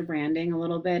changed your branding a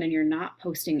little bit and you're not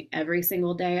posting every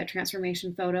single day a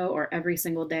transformation photo or every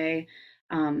single day,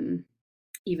 um,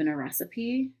 even a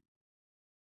recipe.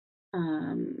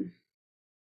 Um,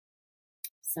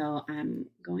 so I'm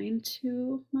going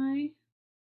to my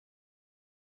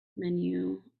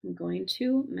menu, I'm going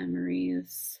to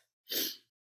memories,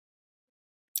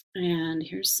 and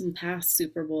here's some past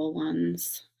Super Bowl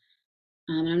ones.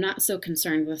 I'm not so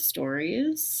concerned with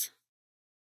stories,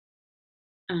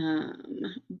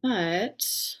 but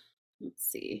let's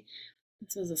see.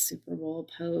 This was a Super Bowl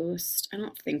post. I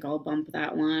don't think I'll bump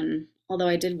that one. Although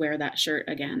I did wear that shirt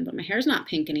again, but my hair's not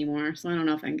pink anymore, so I don't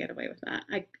know if I can get away with that.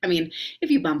 I mean,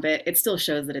 if you bump it, it still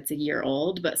shows that it's a year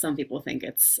old, but some people think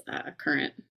it's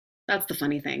current. That's the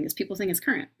funny thing is people think it's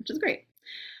current, which is great.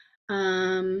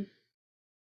 Um,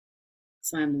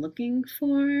 so I'm looking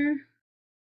for,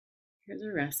 here's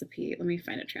a recipe. Let me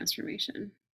find a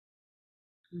transformation.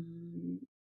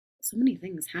 So many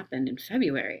things happened in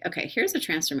February. Okay, here's a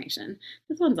transformation.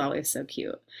 This one's always so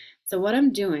cute. So what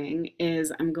I'm doing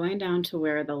is I'm going down to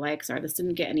where the likes are. This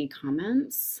didn't get any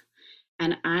comments.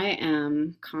 And I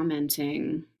am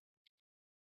commenting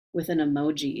with an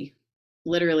emoji,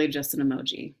 literally just an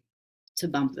emoji to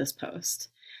bump this post.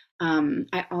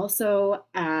 I also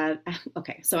add,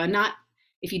 okay, so I'm not,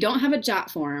 if you don't have a jot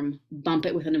form, bump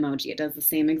it with an emoji. It does the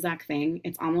same exact thing.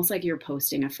 It's almost like you're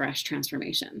posting a fresh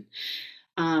transformation.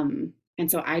 And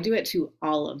so I do it to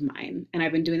all of mine. And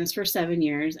I've been doing this for 7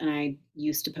 years, and I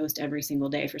used to post every single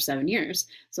day for 7 years.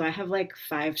 So I have like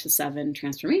 5 to 7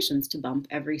 transformations to bump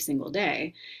every single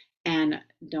day. And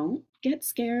don't get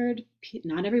scared.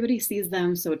 Not everybody sees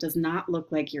them, so it does not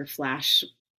look like you're flash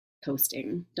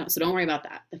posting. So don't worry about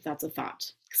that if that's a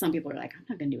thought. Some people are like, I'm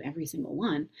not going to do every single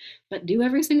one, but do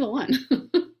every single one.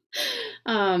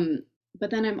 um,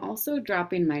 but then I'm also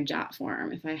dropping my jot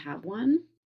form if I have one.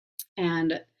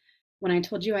 And when I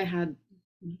told you I had,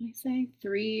 what did I say,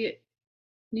 3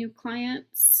 new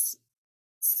clients,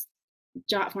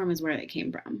 jot form is where they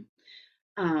came from.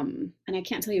 And I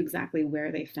can't tell you exactly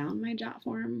where they found my jot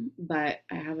form, but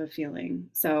I have a feeling.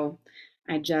 So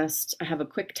I have a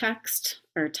quick text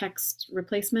or text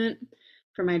replacement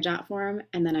for my jot form,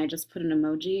 and then I just put an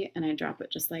emoji and I drop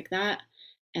it just like that.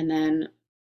 And then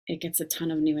it gets a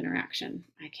ton of new interaction.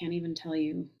 I can't even tell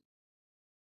you,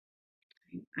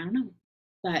 I don't know,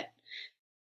 but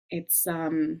it's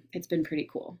been pretty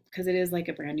cool because it is like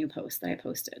a brand new post that I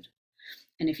posted.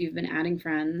 And if you've been adding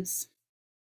friends,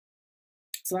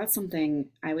 so that's something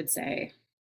I would say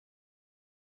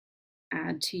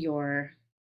add to your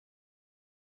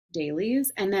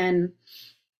dailies. And then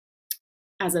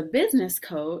as a business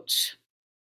coach,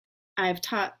 I've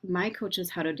taught my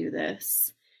coaches how to do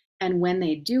this. And when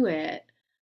they do it,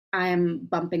 I'm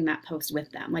bumping that post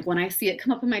with them. Like when I see it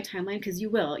come up in my timeline, because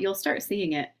you'll start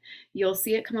seeing it. You'll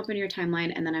see it come up in your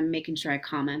timeline, and then I'm making sure I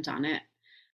comment on it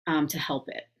to help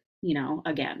it,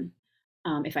 again,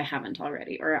 if I haven't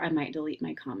already, or I might delete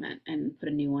my comment and put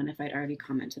a new one if I'd already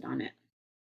commented on it.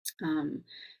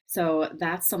 So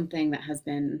that's something that has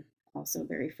been also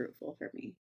very fruitful for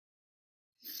me.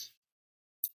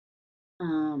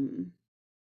 Um,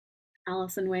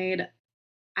 Allison Wade,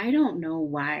 I don't know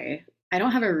why. I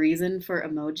don't have a reason for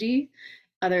emoji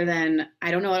other than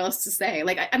I don't know what else to say.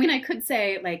 Like, I mean, I could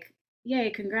say, like,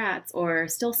 yay, congrats, or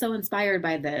still so inspired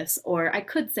by this, or I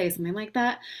could say something like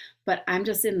that, but I'm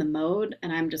just in the mode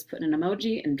and I'm just putting an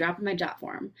emoji and dropping my jot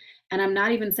form. And I'm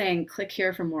not even saying click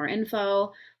here for more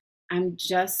info. I'm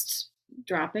just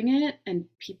dropping it and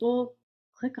people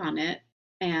click on it.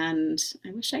 And I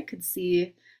wish I could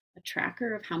see a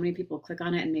tracker of how many people click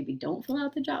on it and maybe don't fill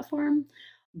out the jot form.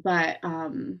 But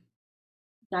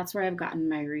that's where I've gotten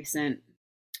my recent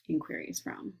inquiries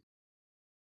from.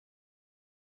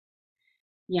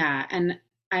 Yeah, and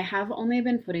I have only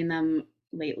been putting them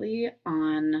lately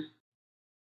um,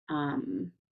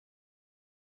 on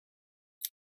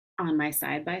my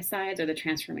side by sides or the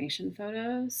transformation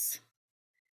photos.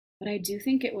 But I do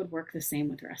think it would work the same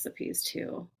with recipes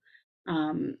too.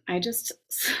 I just,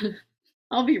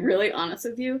 I'll be really honest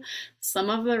with you. Some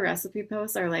of the recipe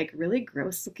posts are like really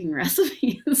gross looking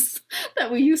recipes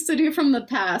that we used to do from the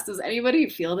past. Does anybody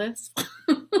feel this?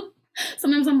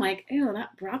 Sometimes I'm like, ew,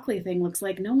 that broccoli thing looks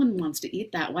like no one wants to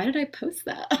eat that. Why did I post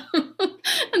that?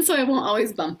 And so I won't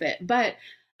always bump it. But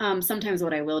sometimes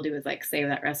what I will do is like save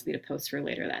that recipe to post for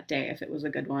later that day if it was a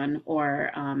good one.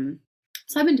 Or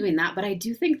so I've been doing that. But I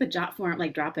do think the jot form,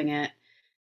 like dropping it,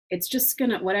 it's just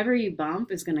gonna, whatever you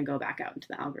bump is gonna go back out into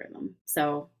the algorithm.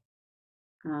 So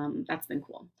that's been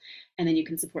cool. And then you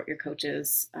can support your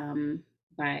coaches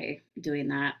by doing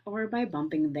that or by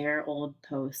bumping their old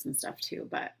posts and stuff too.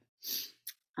 But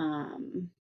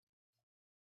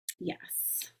yes.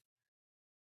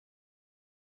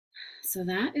 So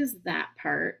that is that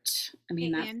part. I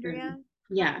mean, Hey, that's Andrea.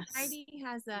 been, yes. Heidi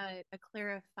has a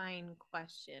clarifying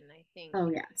question, I think. Oh,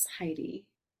 yes, Heidi.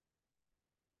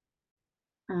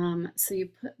 So you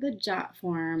put the jot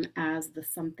form as the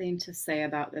something to say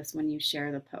about this when you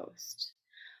share the post.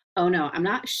 Oh no, I'm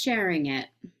not sharing it.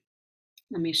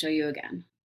 Let me show you again.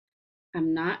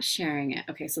 I'm not sharing it.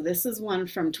 Okay, so this is one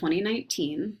from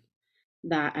 2019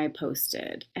 that I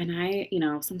posted. And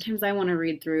sometimes I want to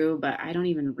read through, but I don't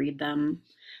even read them.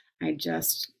 I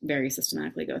just very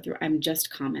systematically go through. I'm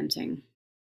just commenting.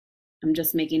 I'm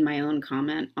just making my own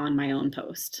comment on my own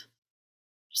post.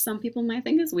 Some people might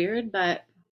think is weird, but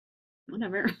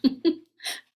whatever.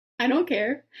 I don't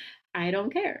care. I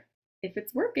don't care. If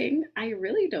it's working, I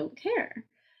really don't care.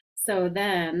 So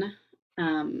then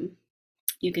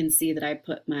you can see that I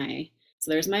put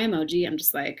so there's my emoji. I'm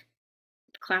just like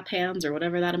clap hands or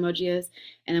whatever that emoji is.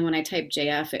 And then when I type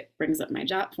JF, it brings up my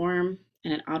jot form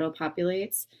and it auto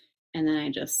populates. And then I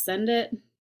just send it.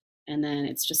 And then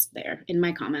it's just there in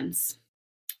my comments.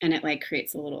 And it like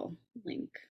creates a little link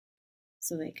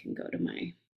so they can go to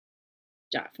my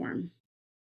jot form.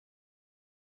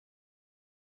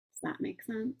 Does that make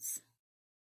sense?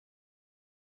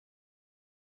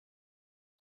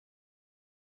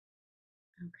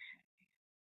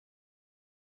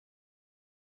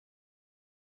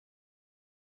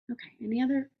 Okay, any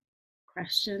other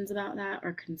questions about that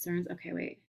or concerns? Okay,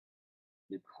 wait.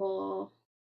 Nicole.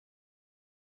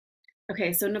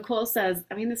 Okay, so Nicole says,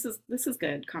 I mean, this is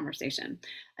good conversation.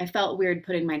 I felt weird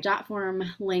putting my jot form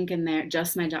link in there,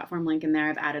 just my jot form link in there.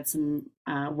 I've added some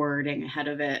wording ahead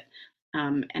of it.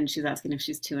 And she's asking if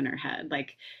she's too in her head.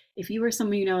 Like, if you or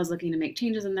someone you know is looking to make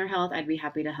changes in their health, I'd be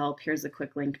happy to help. Here's a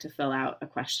quick link to fill out a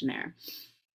questionnaire.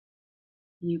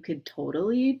 You could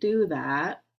totally do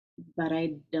that, but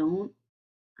I don't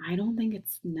think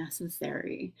it's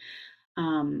necessary.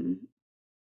 And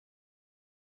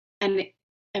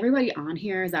everybody on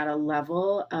here is at a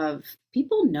level of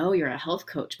people know you're a health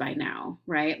coach by now,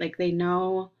 right? Like they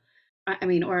know, I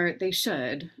mean, or they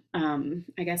should. I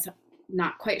guess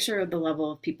not quite sure of the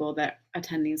level of people that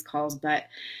attend these calls, but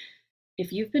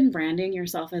if you've been branding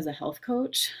yourself as a health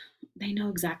coach, they know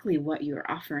exactly what you're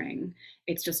offering.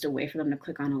 It's just a way for them to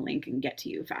click on a link and get to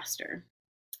you faster.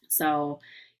 So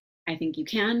I think you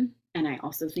can, and I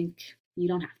also think you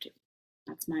don't have to.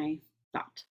 That's my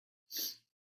thought.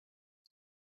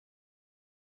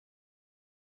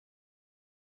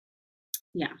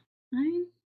 Yeah, I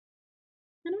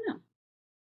don't know.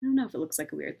 I don't know if it looks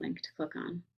like a weird link to click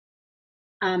on.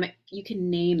 You can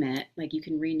name it, like you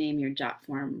can rename your jot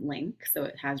form link so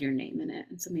it has your name in it.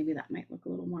 And so maybe that might look a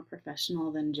little more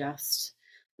professional than just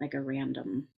like a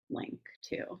random link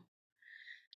too.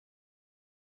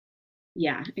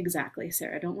 Yeah, exactly,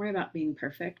 Sarah. Don't worry about being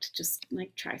perfect. Just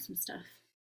like try some stuff.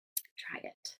 Try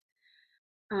it.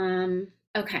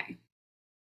 Okay.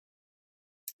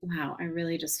 Wow, I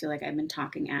really just feel like I've been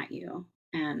talking at you.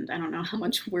 And I don't know how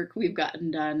much work we've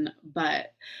gotten done,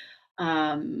 but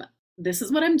um, this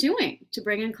is what I'm doing to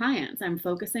bring in clients. I'm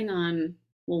focusing on,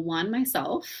 well, one,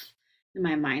 myself and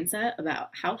my mindset about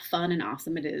how fun and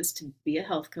awesome it is to be a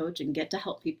health coach and get to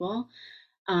help people.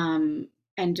 Um,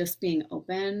 and just being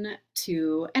open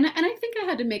to, and I think I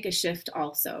had to make a shift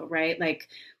also, right? Like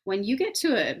when you get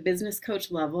to a business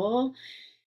coach level,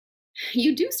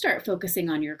 you do start focusing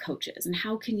on your coaches and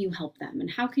how can you help them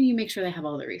and how can you make sure they have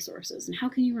all the resources and how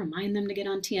can you remind them to get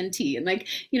on TNT and like,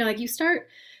 like you start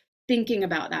thinking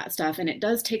about that stuff and it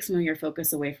does take some of your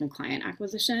focus away from client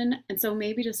acquisition. And so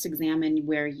maybe just examine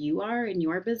where you are in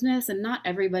your business, and not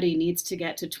everybody needs to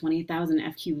get to 20,000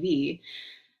 FQV.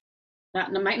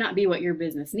 That might not be what your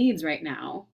business needs right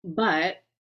now, but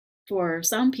for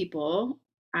some people,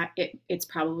 it's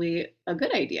probably a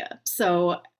good idea.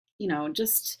 So,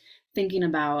 just thinking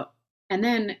about, and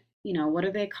then, what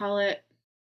do they call it?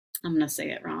 I'm going to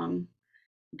say it wrong.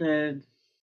 The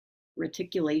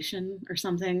reticulation or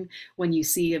something. When you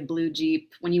see a blue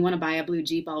Jeep, when you want to buy a blue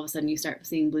Jeep, all of a sudden you start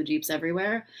seeing blue Jeeps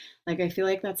everywhere. Like, I feel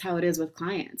like that's how it is with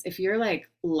clients. If you're like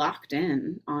locked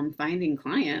in on finding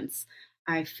clients,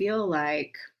 I feel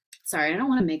like, sorry, I don't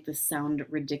want to make this sound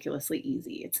ridiculously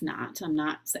easy. It's not. I'm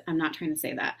not trying to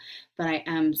say that, but I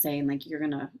am saying like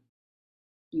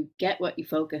you get what you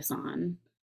focus on.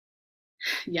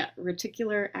 Yeah,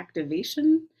 reticular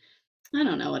activation. I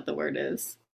don't know what the word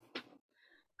is.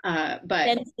 But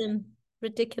Retention,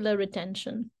 reticular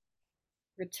retention.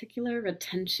 reticular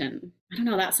retention. I don't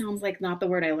know. That sounds like not the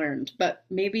word I learned, but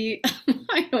maybe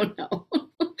I don't know.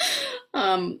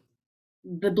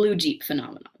 The blue Jeep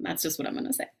phenomenon. That's just what I'm going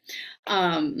to say.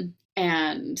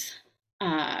 And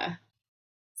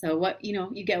so what,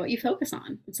 you get what you focus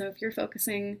on. And so if you're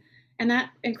focusing, and that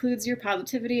includes your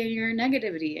positivity and your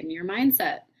negativity and your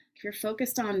mindset. If you're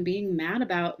focused on being mad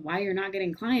about why you're not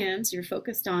getting clients, you're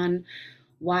focused on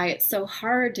why it's so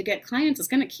hard to get clients, it's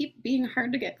going to keep being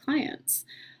hard to get clients.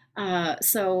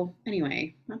 So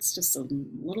anyway, that's just a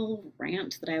little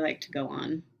rant that I like to go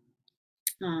on.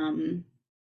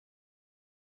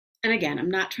 And again, I'm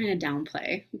not trying to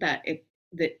downplay that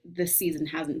this season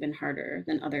hasn't been harder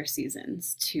than other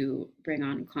seasons to bring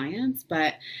on clients,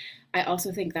 but I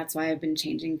also think that's why I've been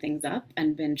changing things up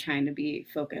and been trying to be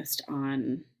focused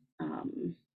on, I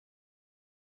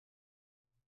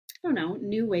don't know,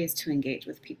 new ways to engage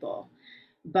with people.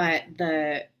 But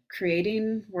the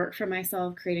creating work for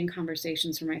myself, creating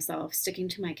conversations for myself, sticking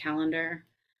to my calendar,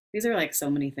 these are like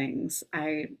so many things.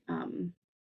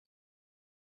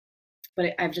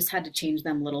 But I've just had to change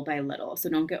them little by little. So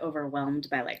don't get overwhelmed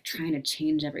by like trying to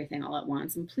change everything all at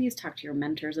once. And please talk to your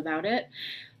mentors about it.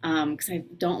 Because I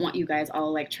don't want you guys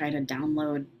all like trying to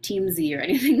download TeamZ or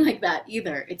anything like that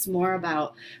either. It's more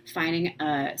about finding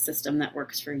a system that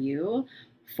works for you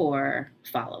for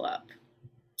follow-up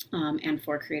and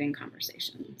for creating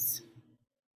conversations.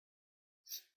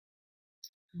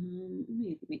 Let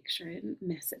me make sure I didn't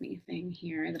miss anything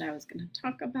here that I was going to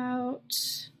talk about.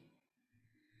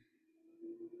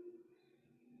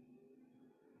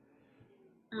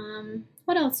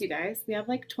 What else, you guys? We have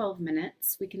like 12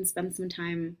 minutes. We can spend some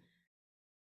time.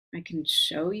 I can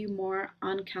show you more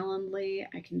on Calendly.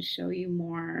 I can show you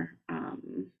more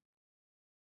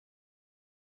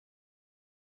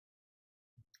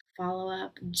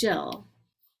follow-up. Jill.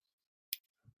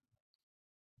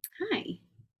 Hi.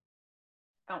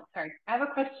 Oh, sorry. I have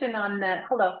a question on the,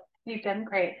 hello, you've done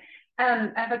great.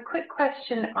 I have a quick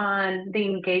question on the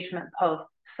engagement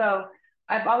posts. So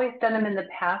I've always done them in the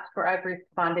past where I've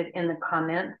responded in the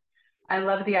comments. I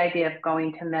love the idea of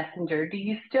going to Messenger. Do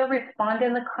you still respond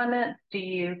in the comments? Do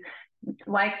you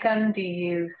like them? Do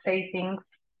you say things?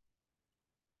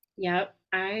 Yep.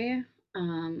 Let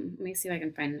me see if I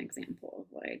can find an example of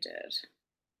what I did.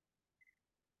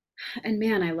 And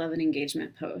man, I love an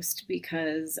engagement post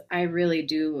because I really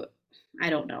do. I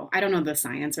don't know the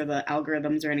science or the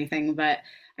algorithms or anything, but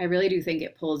I really do think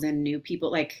it pulls in new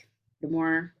people. Like the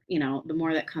more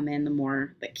that come in, the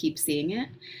more that keep seeing it,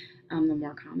 the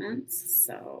more comments.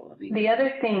 So the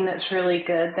other thing that's really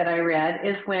good that I read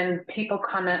is when people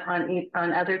comment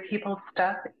on other people's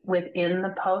stuff within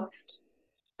the post.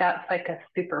 That's like a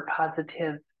super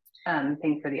positive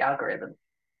thing for the algorithm.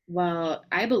 Well,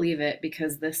 I believe it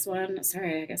because this one,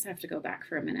 sorry, I guess I have to go back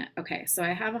for a minute. Okay, so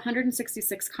I have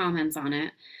 166 comments on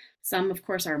it. Some, of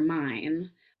course, are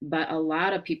mine, but a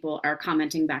lot of people are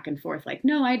commenting back and forth like,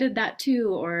 no, I did that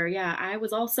too. Or yeah, I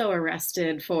was also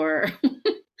arrested for,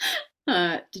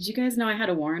 did you guys know I had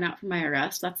a warrant out for my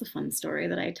arrest? That's a fun story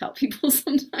that I tell people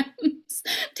sometimes.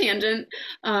 Tangent.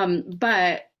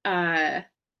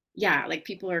 Yeah, like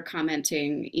people are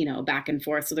commenting, back and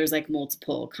forth. So there's like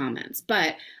multiple comments,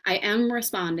 but I am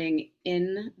responding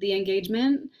in the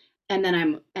engagement.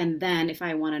 and then if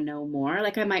I want to know more,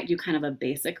 like I might do kind of a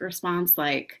basic response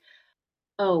like,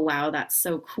 oh wow, that's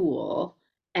so cool.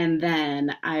 And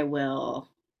then I will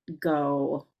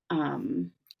go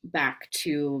back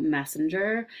to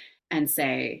Messenger and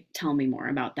say, tell me more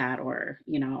about that, or,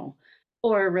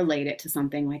 or relate it to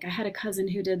something like, I had a cousin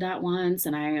who did that once,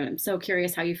 and I am so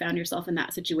curious how you found yourself in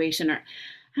that situation. Or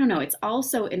I don't know, it's all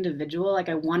so individual. Like,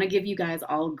 I want to give you guys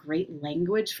all great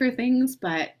language for things,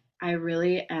 but I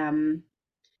really am,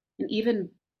 and even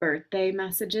birthday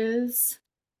messages,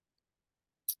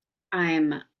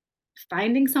 I'm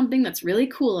finding something that's really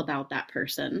cool about that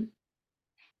person,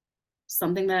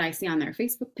 something that I see on their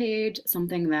Facebook page,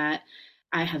 something that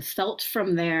I have felt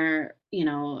from their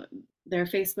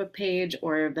Facebook page,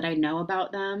 or that I know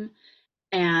about them,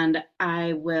 and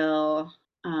I will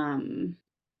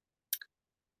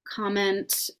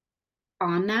comment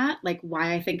on that, like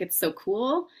why I think it's so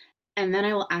cool, and then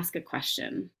I will ask a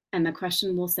question, and the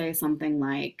question will say something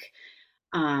like,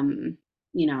 um,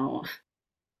 you know,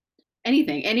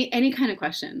 anything, any kind of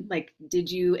question, like,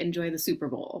 did you enjoy the Super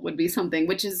Bowl, would be something,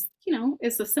 which is,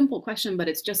 it's a simple question, but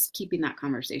it's just keeping that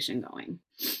conversation going.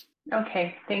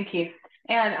 Okay, thank you.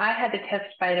 And I had to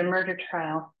testify at a murder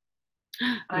trial.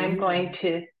 I'm going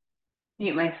to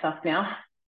mute myself now.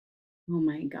 Oh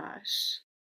my gosh.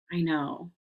 I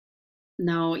know.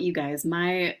 No, you guys,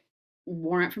 my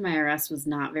warrant for my arrest was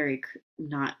not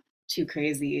too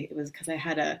crazy. It was because I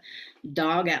had a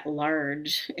dog at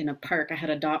large in a park. I had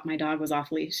a dog, my dog was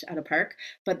off leash at a park.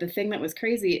 But the thing that was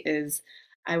crazy is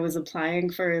I was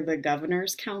applying for the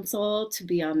governor's council to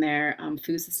be on their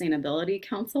food sustainability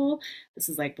council. This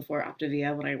is like before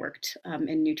Optavia, when I worked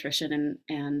in nutrition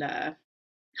and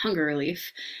hunger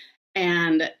relief.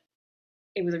 And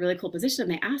it was a really cool position.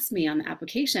 And they asked me on the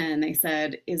application, they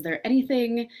said, is there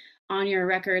anything on your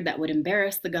record that would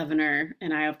embarrass the governor?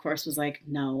 And I, of course, was like,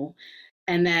 no.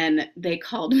 And then they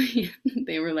called me.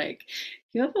 They were like,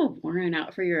 you have a warrant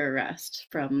out for your arrest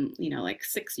from, like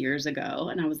 6 years ago.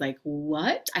 And I was like,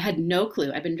 what? I had no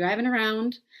clue. I've been driving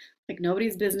around like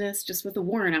nobody's business, just with a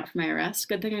warrant out for my arrest.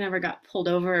 Good thing I never got pulled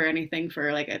over or anything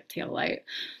for like a tail light.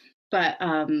 But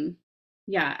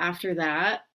yeah, after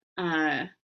that, I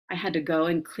had to go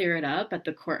and clear it up at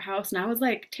the courthouse, and I was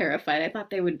like terrified. I thought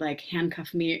they would like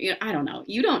handcuff me. I don't know.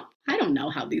 I don't know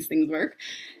how these things work.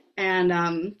 And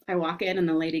I walk in, and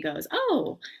the lady goes,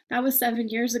 "Oh, that was 7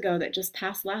 years ago. That just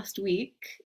passed last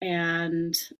week,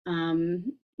 and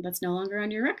that's no longer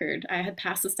on your record. I had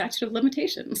passed the statute of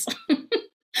limitations."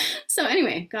 So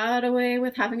anyway, got away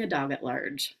with having a dog at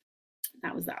large.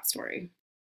 That was that story.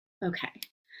 Okay.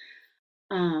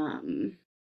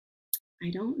 I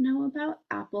don't know about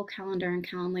Apple Calendar and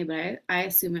Calendly, but I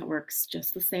assume it works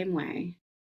just the same way.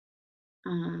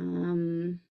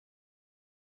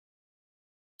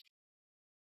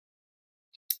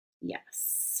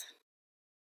 Yes.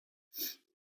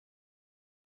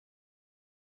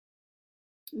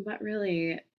 But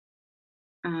really,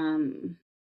 I don't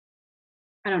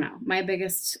know. My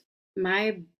biggest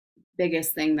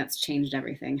thing that's changed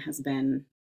everything has been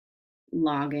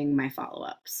logging my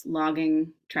follow-ups,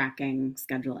 logging, tracking,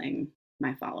 scheduling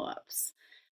my follow-ups,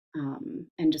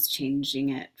 and just changing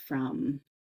it from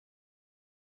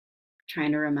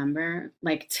trying to remember.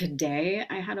 Like today,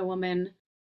 I had a woman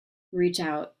reach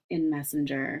out in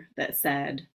Messenger that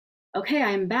said, okay,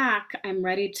 I'm back. I'm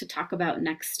ready to talk about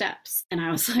next steps. And I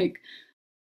was like,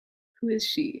 who is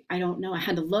she? I don't know. I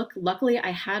had to look. Luckily,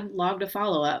 I had logged a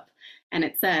follow up, and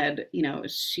it said,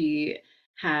 she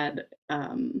had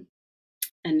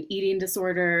an eating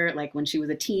disorder, like when she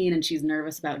was a teen, and she's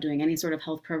nervous about doing any sort of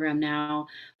health program now,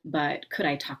 but could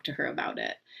I talk to her about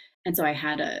it? And so I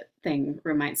had a thing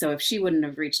remind. So if she wouldn't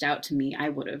have reached out to me, I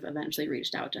would have eventually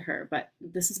reached out to her. But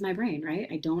this is my brain, right?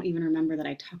 I don't even remember that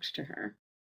I talked to her.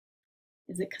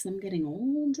 Is it because I'm getting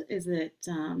old? Is it?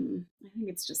 I think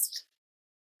it's just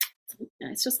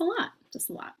a lot. Just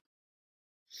a lot.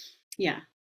 Yeah,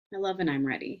 I love an I'm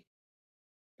ready,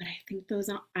 but I think those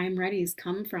I'm readies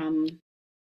come from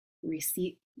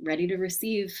ready to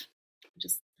receive.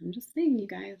 I'm just saying, you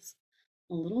guys,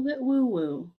 a little bit woo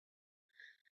woo.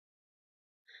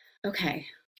 Okay.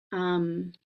 I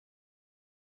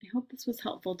hope this was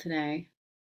helpful today.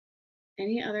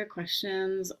 Any other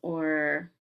questions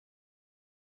or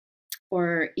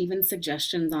even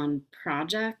suggestions on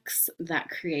projects that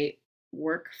create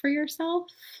work for yourself?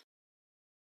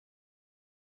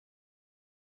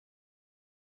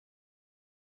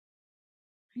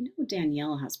 I know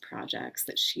Danielle has projects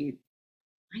that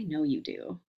I know you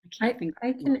do. I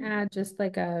can add just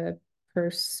like a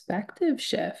perspective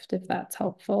shift if that's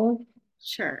helpful.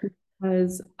 Sure.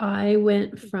 Because I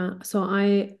went from, so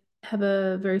I have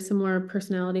a very similar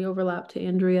personality overlap to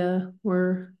Andrea.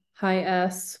 We're high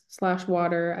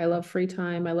S/water. I love free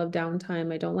time. I love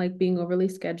downtime. I don't like being overly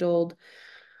scheduled.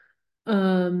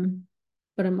 Um,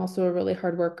 but I'm also a really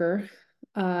hard worker.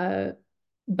 Uh,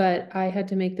 but I had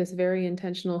to make this very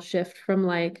intentional shift from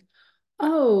like,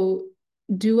 oh,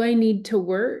 do I need to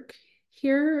work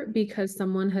here because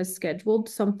someone has scheduled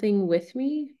something with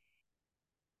me?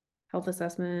 Health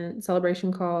assessment,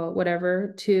 celebration call,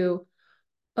 whatever, to,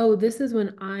 oh, this is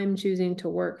when I'm choosing to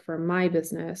work for my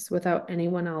business without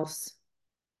anyone else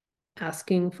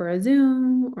asking for a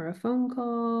Zoom or a phone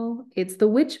call. It's the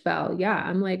witch bell. Yeah.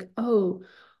 I'm like, oh,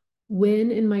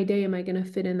 when in my day am I going to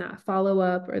fit in that follow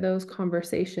up or those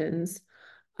conversations?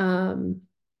 Um,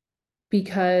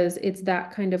 because it's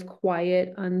that kind of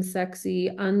quiet,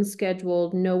 unsexy,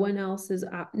 unscheduled, no one else is,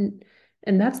 and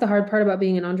that's the hard part about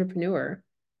being an entrepreneur.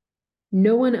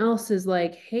 No one else is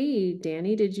like, hey,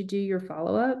 Danny, did you do your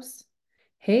follow-ups?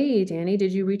 Hey, Danny,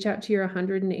 did you reach out to your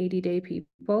 180-day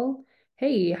people?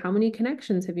 Hey, how many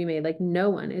connections have you made? Like, no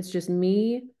one. It's just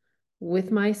me with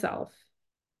myself.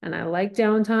 And I like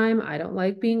downtime. I don't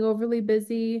like being overly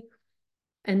busy.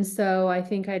 And so I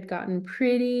think I'd gotten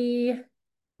pretty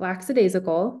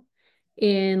lackadaisical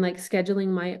in like scheduling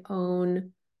my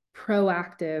own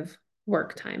proactive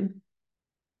work time.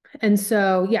 And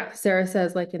so, yeah, Sarah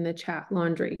says, like in the chat,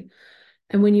 laundry.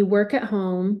 And when you work at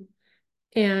home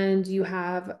and you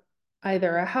have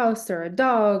either a house or a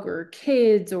dog or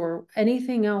kids or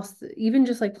anything else, even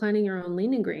just like planning your own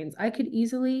lean and greens, I could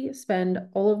easily spend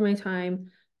all of my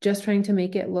time just trying to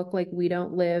make it look like we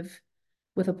don't live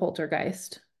with a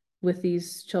poltergeist with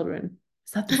these children.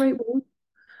 Is that the right word?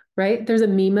 Right? There's a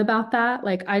meme about that.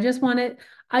 Like, I just want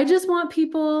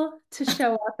people to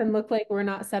show up and look like we're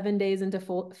not 7 days into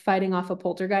fighting off a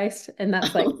poltergeist. And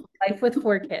that's like life with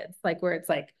 4 kids, like where it's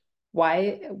like,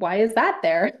 why is that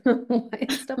there? Why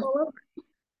is stuff all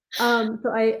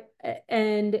over?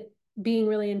 And being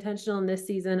really intentional in this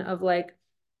season of like,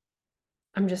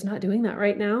 I'm just not doing that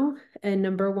right now. And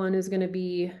number one is going to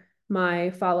be my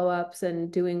follow-ups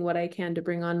and doing what I can to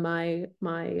bring on my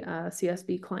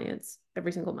CSB clients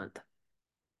every single month.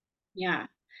 Yeah.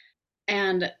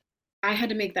 And I had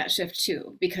to make that shift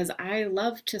too, because I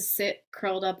love to sit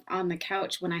curled up on the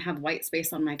couch when I have white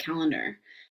space on my calendar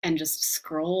and just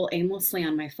scroll aimlessly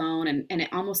on my phone. And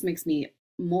it almost makes me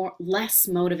less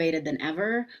motivated than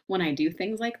ever when I do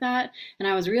things like that. And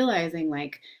I was realizing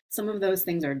like some of those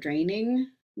things are draining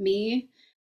me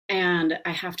and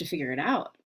I have to figure it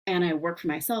out. And I work for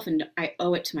myself and I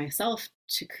owe it to myself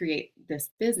to create this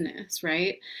business,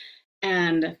 right?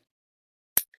 And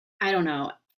I don't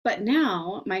know. But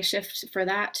now my shift for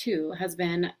that too has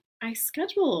been I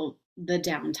schedule the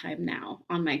downtime now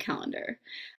on my calendar.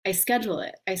 I schedule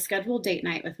it. I schedule date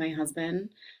night with my husband.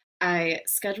 I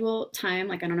schedule time.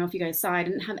 Like, I don't know if you guys saw, I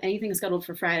didn't have anything scheduled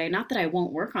for Friday. Not that I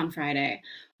won't work on Friday,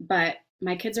 but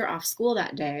my kids are off school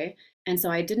that day. And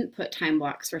so I didn't put time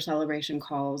blocks for celebration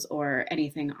calls or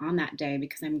anything on that day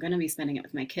because I'm going to be spending it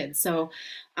with my kids. So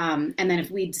and then if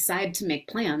we decide to make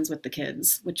plans with the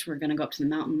kids, which we're going to go up to the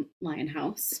mountain lion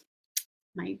house,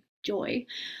 my joy,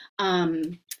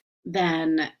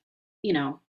 then, you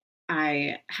know,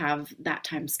 I have that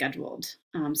time scheduled.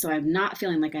 So I'm not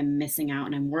feeling like I'm missing out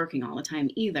and I'm working all the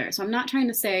time either. So I'm not trying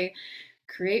to say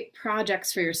create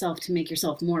projects for yourself to make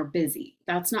yourself more busy.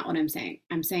 That's not what I'm saying.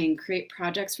 I'm saying create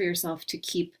projects for yourself to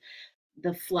keep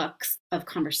the flux of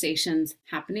conversations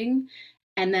happening.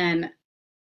 And then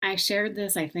I shared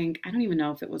this, I think, I don't even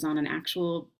know if it was on an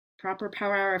actual proper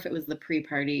power hour, if it was the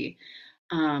pre-party.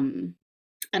 Um,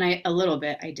 and a little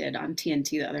bit I did on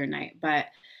TNT the other night, but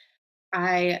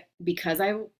because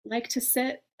I like to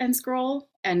sit and scroll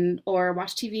and or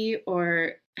watch TV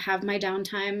or have my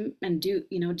downtime and do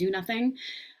nothing.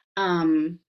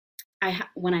 Um,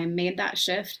 when I made that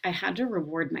shift, I had to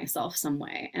reward myself some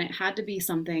way, and it had to be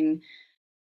something,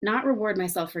 not reward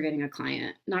myself for getting a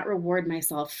client, not reward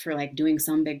myself for like doing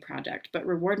some big project, but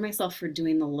reward myself for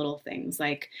doing the little things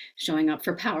like showing up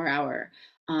for power hour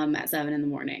at 7 in the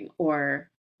morning, or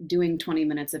doing 20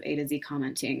 minutes of A to Z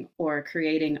commenting, or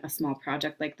creating a small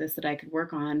project like this that I could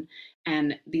work on,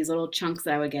 and these little chunks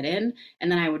that I would get in,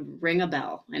 and then I would ring a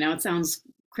bell. I know it sounds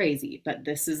crazy, but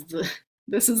this is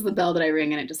the bell that I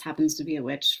ring, and it just happens to be a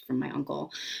witch from my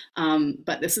uncle.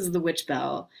 But this is the witch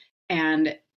bell,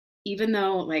 and even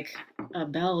though like a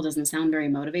bell doesn't sound very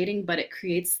motivating, but it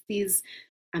creates these,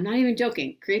 I'm not even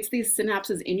joking, creates these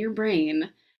synapses in your brain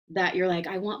that you're like,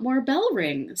 I want more bell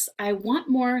rings. I want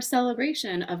more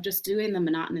celebration of just doing the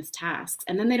monotonous tasks.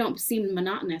 And then they don't seem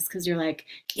monotonous because you're like,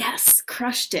 yes,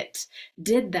 crushed it,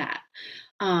 did that.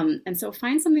 And so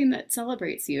find something that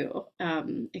celebrates you.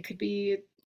 It could be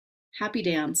happy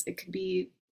dance. It could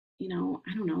be, I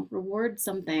don't know, reward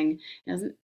something. It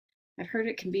doesn't, I've heard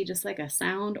it can be just like a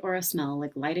sound or a smell,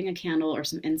 like lighting a candle or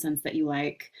some incense that you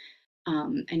like.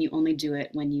 And you only do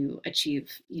it when you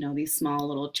achieve, these small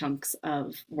little chunks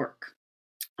of work.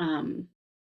 I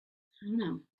don't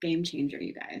know, game changer,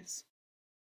 you guys.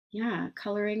 Yeah,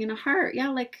 coloring in a heart. Yeah,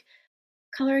 like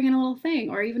coloring in a little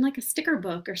thing, or even like a sticker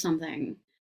book or something.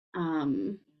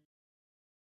 Um,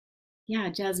 yeah,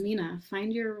 Jasmina,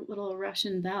 find your little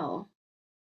Russian bell.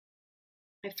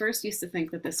 I first used to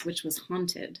think that this witch was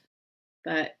haunted,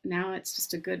 but now it's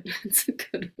just a good, it's a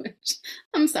good witch.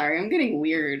 I'm sorry, I'm getting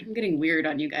weird. I'm getting weird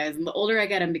on you guys. And the older I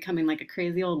get, I'm becoming like a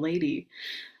crazy old lady.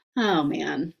 Oh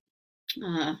man,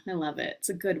 I love it. It's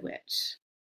a good witch.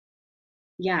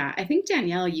 Yeah, I think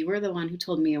Danielle, you were the one who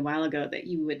told me a while ago that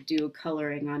you would do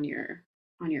coloring on your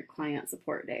client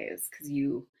support days because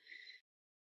you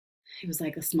it was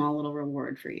like a small little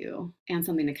reward for you and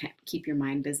something to keep your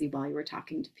mind busy while you were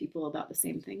talking to people about the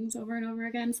same things over and over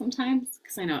again sometimes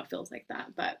because I know it feels like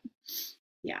that, but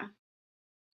yeah.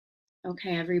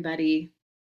 Okay, everybody.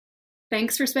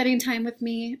 Thanks for spending time with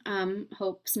me.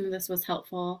 Hope some of this was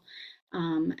helpful.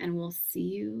 And we'll see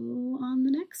you on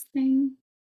the next thing.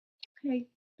 Okay,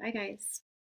 bye guys.